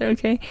together,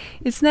 okay?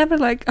 It's never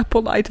like a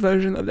polite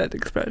version of that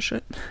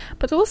expression.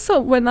 But also,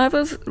 when I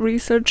was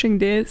researching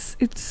this,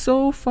 it's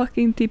so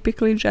fucking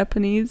typically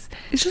Japanese.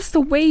 It's just the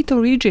way it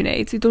originates.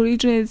 It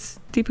originates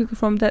typically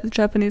from that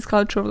Japanese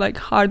culture of like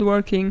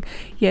hardworking,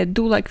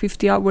 do like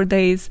 50-hour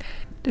days.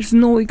 There's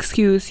no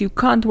excuse, you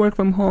can't work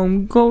from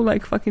home, go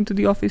like fucking to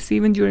the office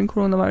even during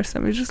coronavirus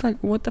time. It's just like,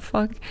 what the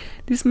fuck?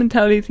 This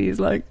mentality is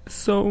like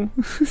so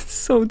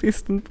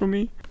distant from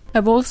me.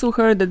 I've also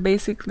heard that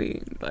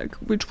basically, like,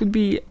 which would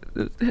be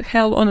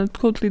hell on a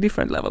totally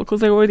different level,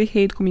 because I already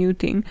hate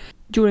commuting.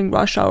 During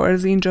rush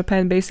hours in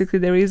Japan, basically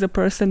there is a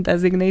person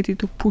designated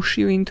to push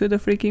you into the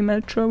freaking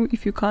metro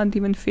if you can't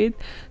even fit.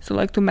 So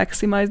like to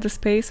maximize the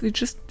space, which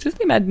just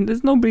imagine,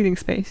 there's no breathing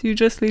space. You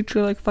just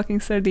literally like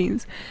fucking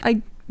sardines.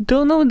 I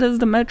don't know, does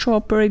the metro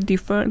operate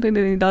differently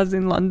than it does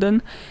in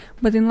London?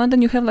 But in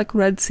London you have like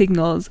red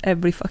signals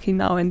every fucking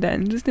now and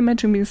then. Just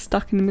imagine being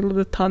stuck in the middle of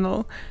the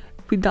tunnel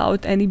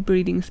without any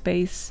breathing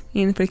space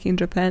in freaking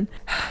Japan.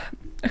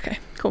 Okay,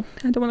 cool.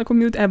 I don't want to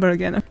commute ever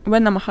again.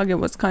 When namahage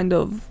was kind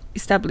of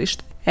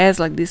established as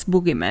like this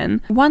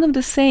boogeyman, one of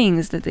the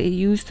sayings that they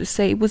used to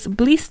say was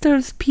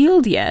blisters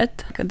peeled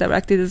yet,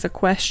 directed as a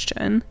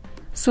question.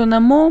 So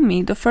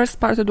namomi, the first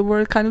part of the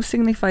word, kind of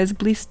signifies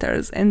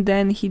blisters, and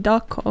then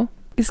hidako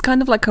is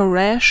kind of like a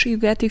rash you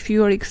get if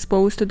you are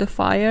exposed to the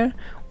fire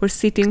or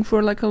sitting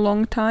for like a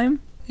long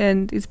time.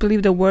 And it's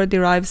believed the word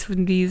derives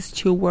from these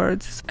two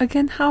words.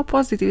 Again, how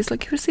positive. It's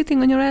like you're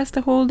sitting on your ass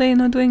the whole day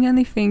not doing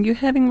anything. You're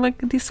having like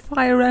this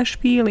fire rash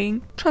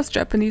feeling. Trust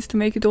Japanese to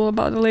make it all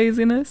about the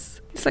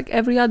laziness. It's like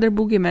every other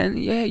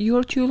boogeyman. Yeah,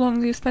 you're too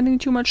long, you're spending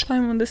too much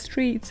time on the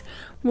streets.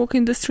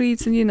 Walking the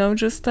streets and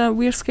just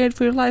we're scared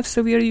for your life,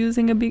 so we are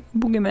using a big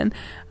boogeyman.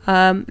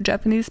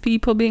 Japanese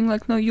people being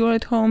like, no, you're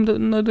at home,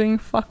 not doing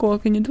fuck all.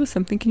 Can you do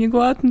something? Can you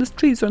go out in the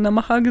streets or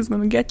namahage is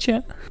gonna get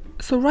you?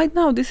 So right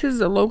now, this is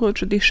a local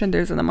tradition.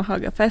 There's a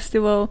namahage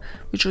festival,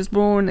 which was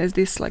born as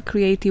this like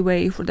creative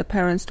way for the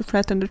parents to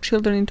threaten their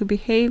children into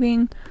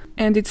behaving.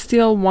 And it's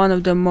still one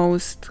of the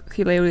most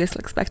hilarious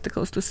like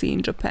spectacles to see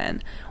in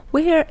Japan.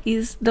 Where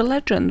is the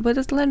legend? Where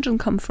does the legend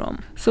come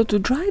from? So to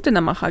drive the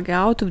namahage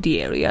out of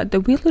the area, the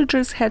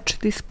villagers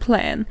hatched this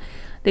plan.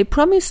 They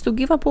promised to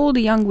give up all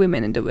the young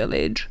women in the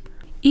village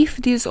if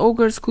these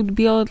ogres could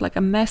build like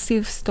a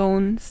massive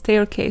stone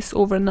staircase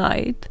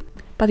overnight.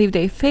 But if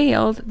they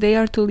failed, they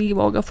are to leave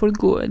Oga for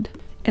good.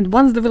 And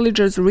once the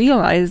villagers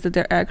realized that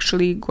they're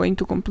actually going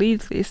to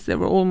complete this, they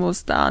were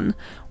almost done.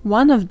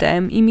 One of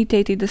them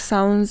imitated the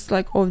sounds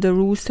like of the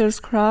rooster's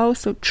crow,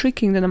 so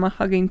tricking the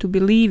Namahage into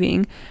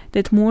believing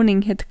that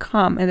morning had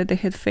come and that they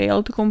had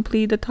failed to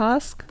complete the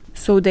task.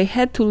 So they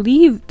had to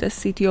leave the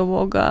city of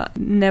Oga,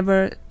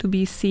 never to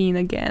be seen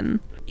again.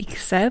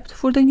 Except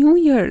for the New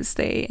Year's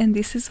Day, and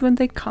this is when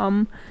they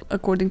come,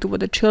 according to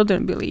what the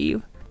children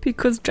believe.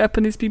 Because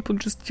Japanese people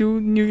just do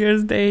New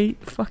Year's Day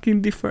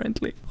fucking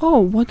differently. Oh,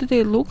 what do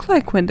they look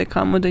like when they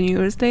come on the New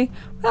Year's Day?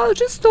 Well,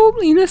 just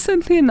so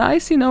innocently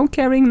nice,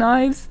 carrying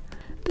knives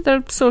that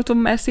are sort of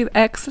massive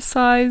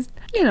exercise,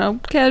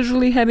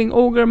 casually having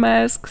ogre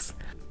masks,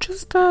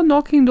 just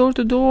knocking door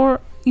to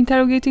door,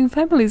 interrogating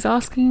families,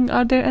 asking,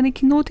 are there any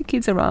naughty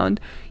kids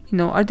around?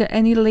 Are there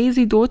any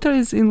lazy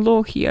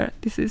daughters-in-law here?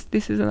 This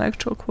is an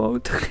actual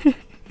quote.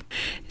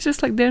 It's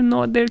just like they're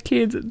not their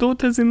kids.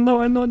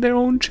 Daughters-in-law are not their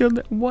own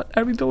children. What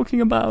are we talking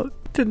about?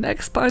 The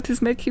next part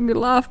is making me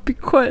laugh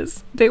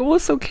because they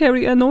also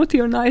carry a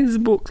naughty or nice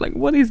book. Like,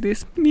 what is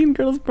this? Mean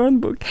Girls Burn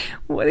book.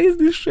 What is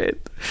this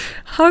shit?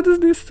 How is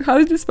this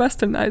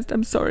westernized?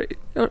 I'm sorry.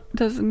 Or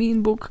does a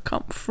mean book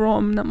come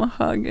from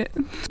Namahage?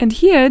 And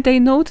here they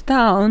note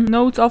down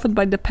notes offered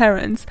by the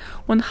parents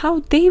on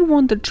how they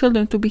want the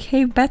children to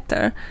behave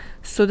better,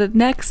 so that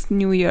next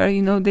New Year,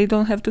 they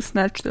don't have to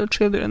snatch their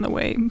children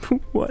away.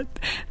 What?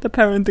 The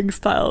parenting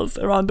styles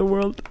around the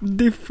world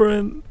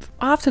different.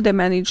 After they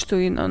manage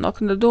to,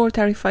 knock on the door,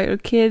 terrify your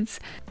kids,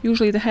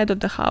 usually the head of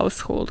the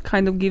household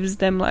kind of gives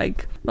them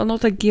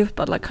not a gift,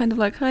 but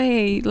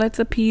hey, let's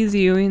appease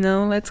you,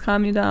 let's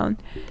calm you down.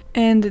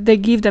 And they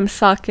give them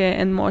sake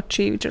and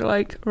mochi, which are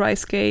like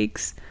rice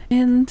cakes,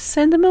 and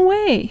send them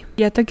away.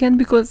 Yet again,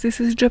 because this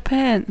is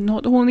Japan,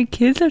 not only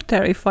kids are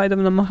terrified of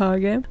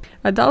Namahage,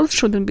 adults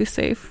shouldn't be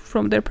safe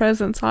from their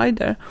presence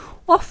either.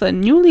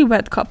 Often,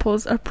 newlywed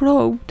couples are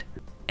probed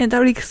and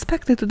are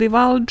expected to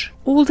divulge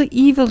all the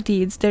evil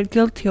deeds they're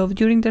guilty of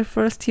during their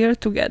first year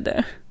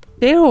together.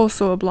 They're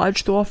also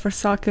obliged to offer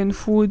sake and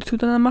food to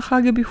the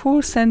Namahage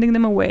before sending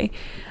them away.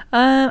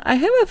 I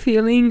have a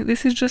feeling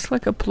this is just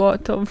like a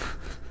plot of...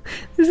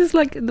 This is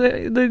like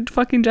the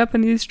fucking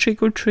Japanese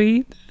trick or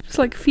treat. It's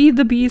like, feed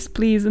the beast,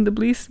 please, and the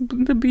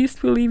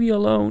beast will leave you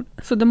alone.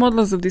 So the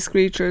models of these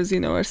creatures,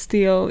 are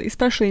still,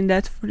 especially in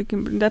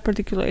that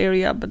particular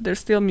area, but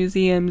there's still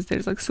museums,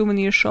 there's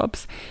souvenir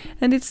shops,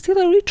 and it's still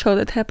a ritual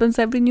that happens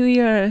every New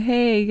Year.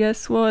 Hey,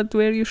 guess what?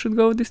 Where you should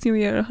go this New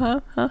Year? Huh?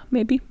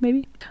 Maybe?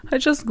 I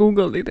just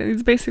googled it, and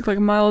it's basically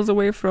miles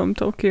away from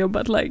Tokyo,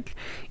 but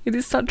it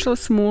is such a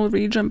small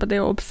region, but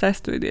they're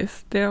obsessed with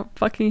this. They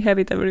fucking have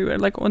it everywhere,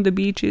 on the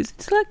beaches.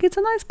 It's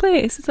a nice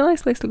place. It's a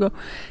nice place to go.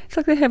 It's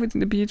like they have it in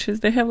the beaches.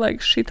 They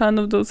have shit ton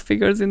of those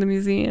figures in the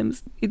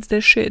museums. It's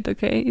their shit,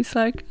 okay? It's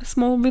like a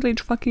small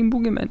village fucking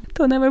boogeyman.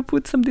 Don't ever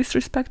put some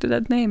disrespect to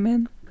that name,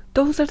 man.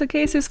 Those are the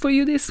cases for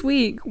you this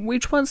week.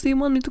 Which ones do you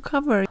want me to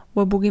cover?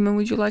 What boogeyman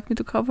would you like me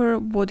to cover?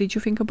 What did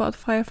you think about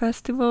Fyre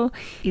Festival?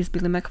 Is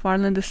Billy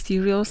McFarland a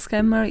serial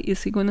scammer?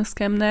 Is he gonna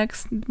scam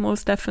next?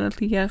 Most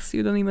definitely yes.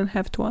 You don't even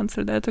have to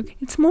answer that. Okay?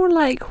 It's more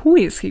like, who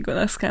is he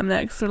gonna scam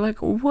next? Or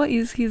what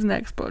is his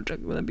next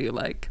project gonna be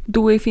like?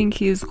 Do we think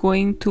he's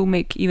going to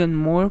make even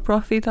more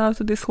profit out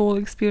of this whole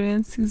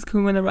experience? He's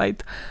gonna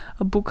write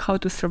a book how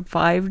to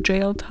survive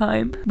jail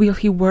time? Will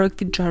he work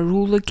with Ja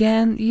Rule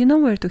again? You know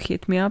where to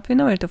hit me up. You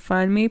know where to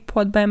find me.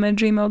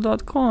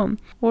 podbam@gmail.com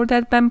or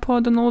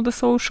thatbampod on all the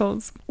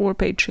socials, or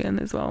Patreon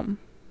as well.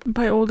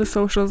 By all the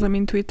socials, I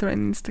mean Twitter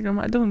and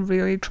Instagram. I don't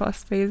really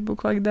trust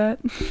Facebook like that.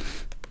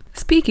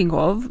 Speaking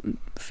of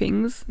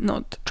things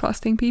not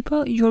trusting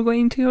people, you're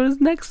going to your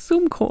next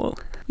Zoom call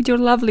with your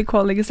lovely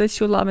colleagues that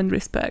you love and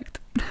respect.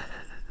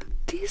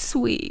 This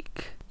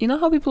week, you know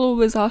how people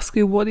always ask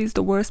you what is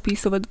the worst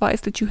piece of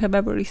advice that you have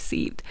ever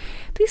received?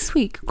 This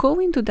week, go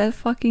into that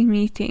fucking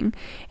meeting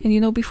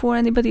and before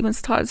anybody even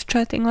starts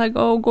chatting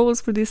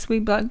goals for this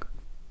week,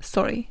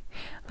 sorry,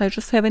 let's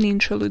just have an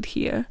interlude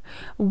here.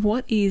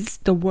 What is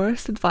the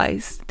worst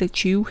advice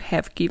that you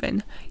have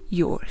given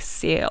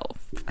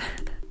yourself?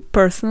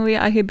 Personally,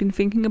 I have been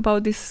thinking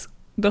about this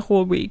the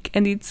whole week,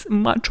 and it's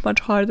much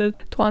harder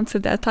to answer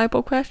that type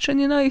of question.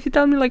 If you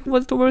tell me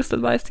what's the worst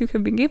advice you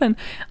have been given,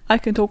 I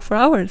can talk for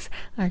hours.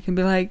 I can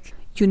be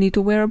you need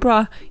to wear a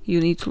bra,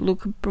 you need to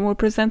look more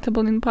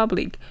presentable in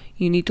public,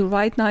 you need to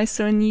write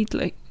nicer and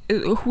neatly.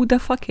 Who the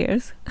fuck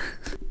cares?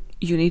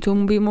 You need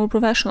to be more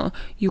professional.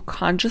 You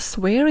can't just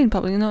swear in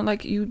public,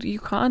 you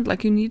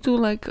can't, you need to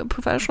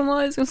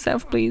professionalize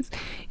yourself, please.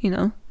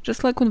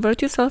 Just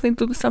convert yourself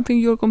into something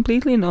you're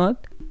completely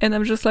not. And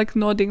I'm just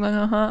nodding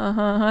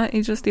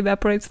it just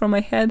evaporates from my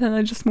head, and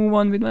I just move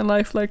on with my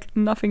life like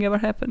nothing ever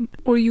happened.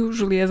 Or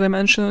usually, as I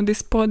mentioned on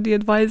this pod, the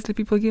advice that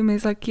people give me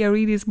is yeah,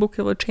 read this book,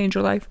 it will change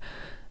your life.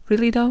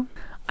 Really though?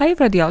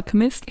 I've read The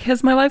Alchemist.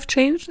 Has my life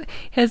changed?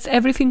 Has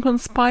everything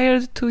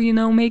conspired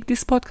to, make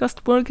this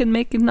podcast work and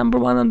make it number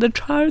one on the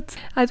charts?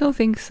 I don't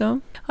think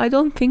so.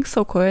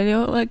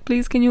 Coelho.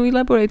 Please, can you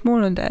elaborate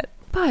more on that?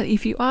 But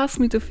if you ask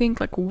me to think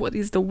like what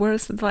is the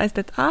worst advice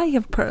that I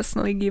have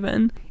personally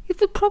given, it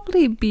would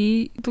probably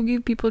be to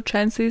give people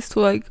chances to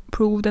like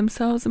prove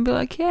themselves and be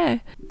like, yeah,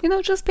 you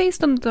know, just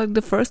based on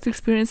the first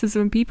experiences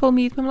when people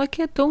meet, I'm like,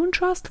 yeah, don't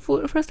trust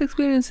first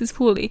experiences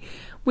fully,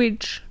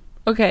 which,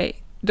 okay,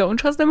 don't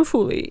trust them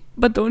fully,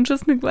 but don't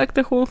just neglect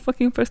the whole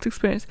fucking first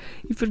experience.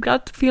 If your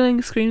gut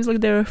feeling screams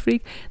like they're a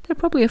freak, they're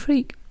probably a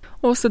freak.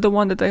 Also, the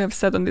one that I have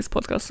said on this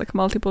podcast like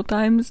multiple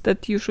times,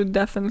 that you should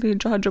definitely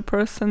judge a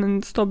person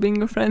and stop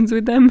being friends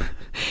with them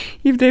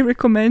if they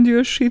recommend you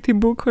a shitty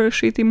book or a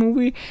shitty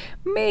movie.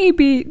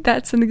 Maybe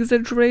that's an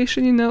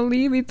exaggeration, you know,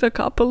 leave it a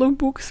couple of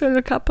books or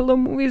a couple of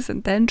movies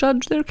and then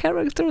judge their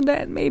character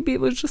then. Maybe it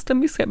was just a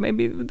mishap,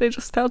 maybe they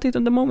just felt it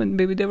on the moment,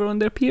 maybe they were on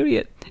their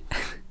period.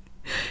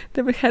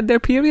 They had their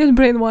period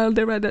brain while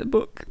they read that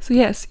book. So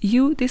yes,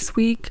 you this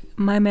week,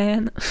 my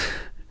man...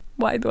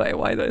 Why do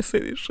I say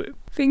this shit?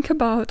 Think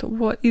about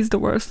what is the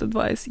worst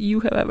advice you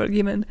have ever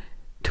given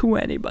to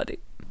anybody.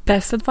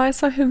 Best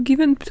advice I have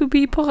given to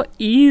people?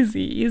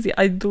 Easy.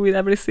 I do it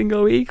every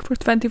single week for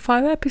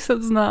 25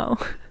 episodes now.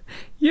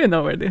 You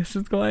know where this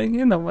is going.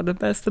 You know what the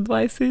best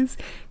advice is.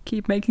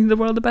 Keep making the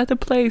world a better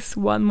place,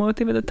 one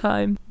motive at a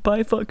time.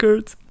 Bye,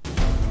 fuckers.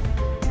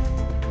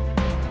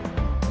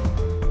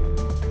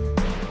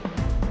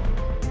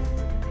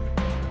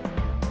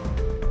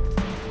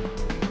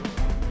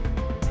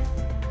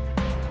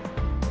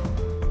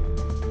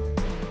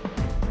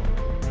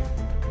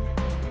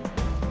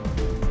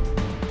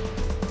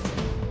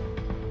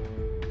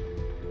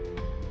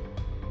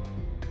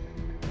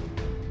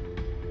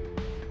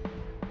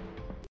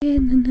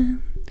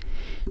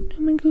 No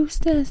me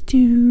gustas tú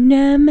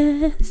nada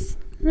más,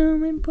 no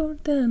me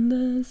importan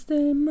las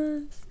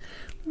demás.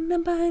 Una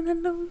vaina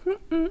no.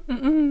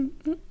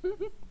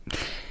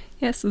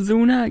 Yes,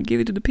 Zuna, give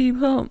it to the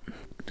people.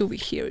 Do we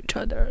hear each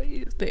other?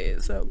 Is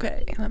this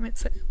okay? Let me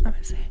see.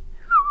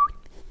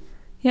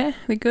 Yeah,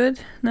 we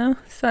good? No?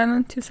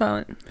 Silent? Too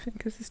silent. I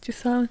think this is too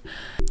silent.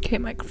 Okay,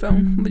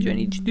 microphone, what do I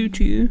need to do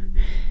to you?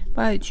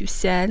 Why are you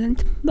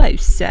silent? Why are you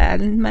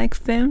silent,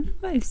 microphone?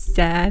 Why are you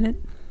silent?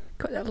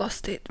 God, I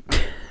lost it.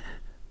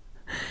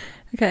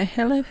 Okay,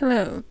 hello,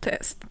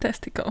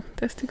 testicles.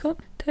 Testicle.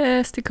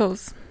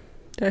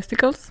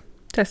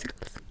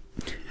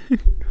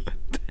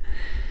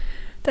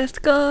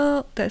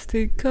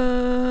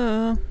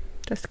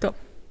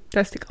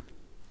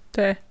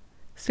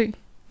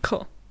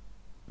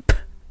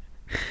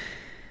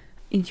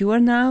 And you are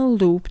now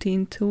looped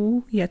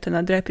into yet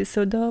another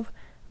episode of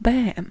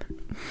BAM.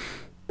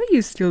 What are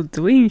you still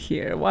doing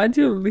here? Why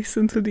do you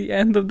listen to the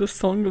end of the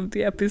song of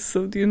the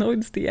episode? You know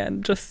it's the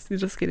end. Just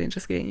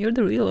kidding. You're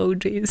the real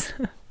OGs.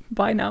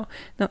 Bye now.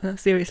 No,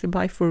 seriously,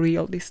 bye for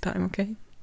real this time, okay?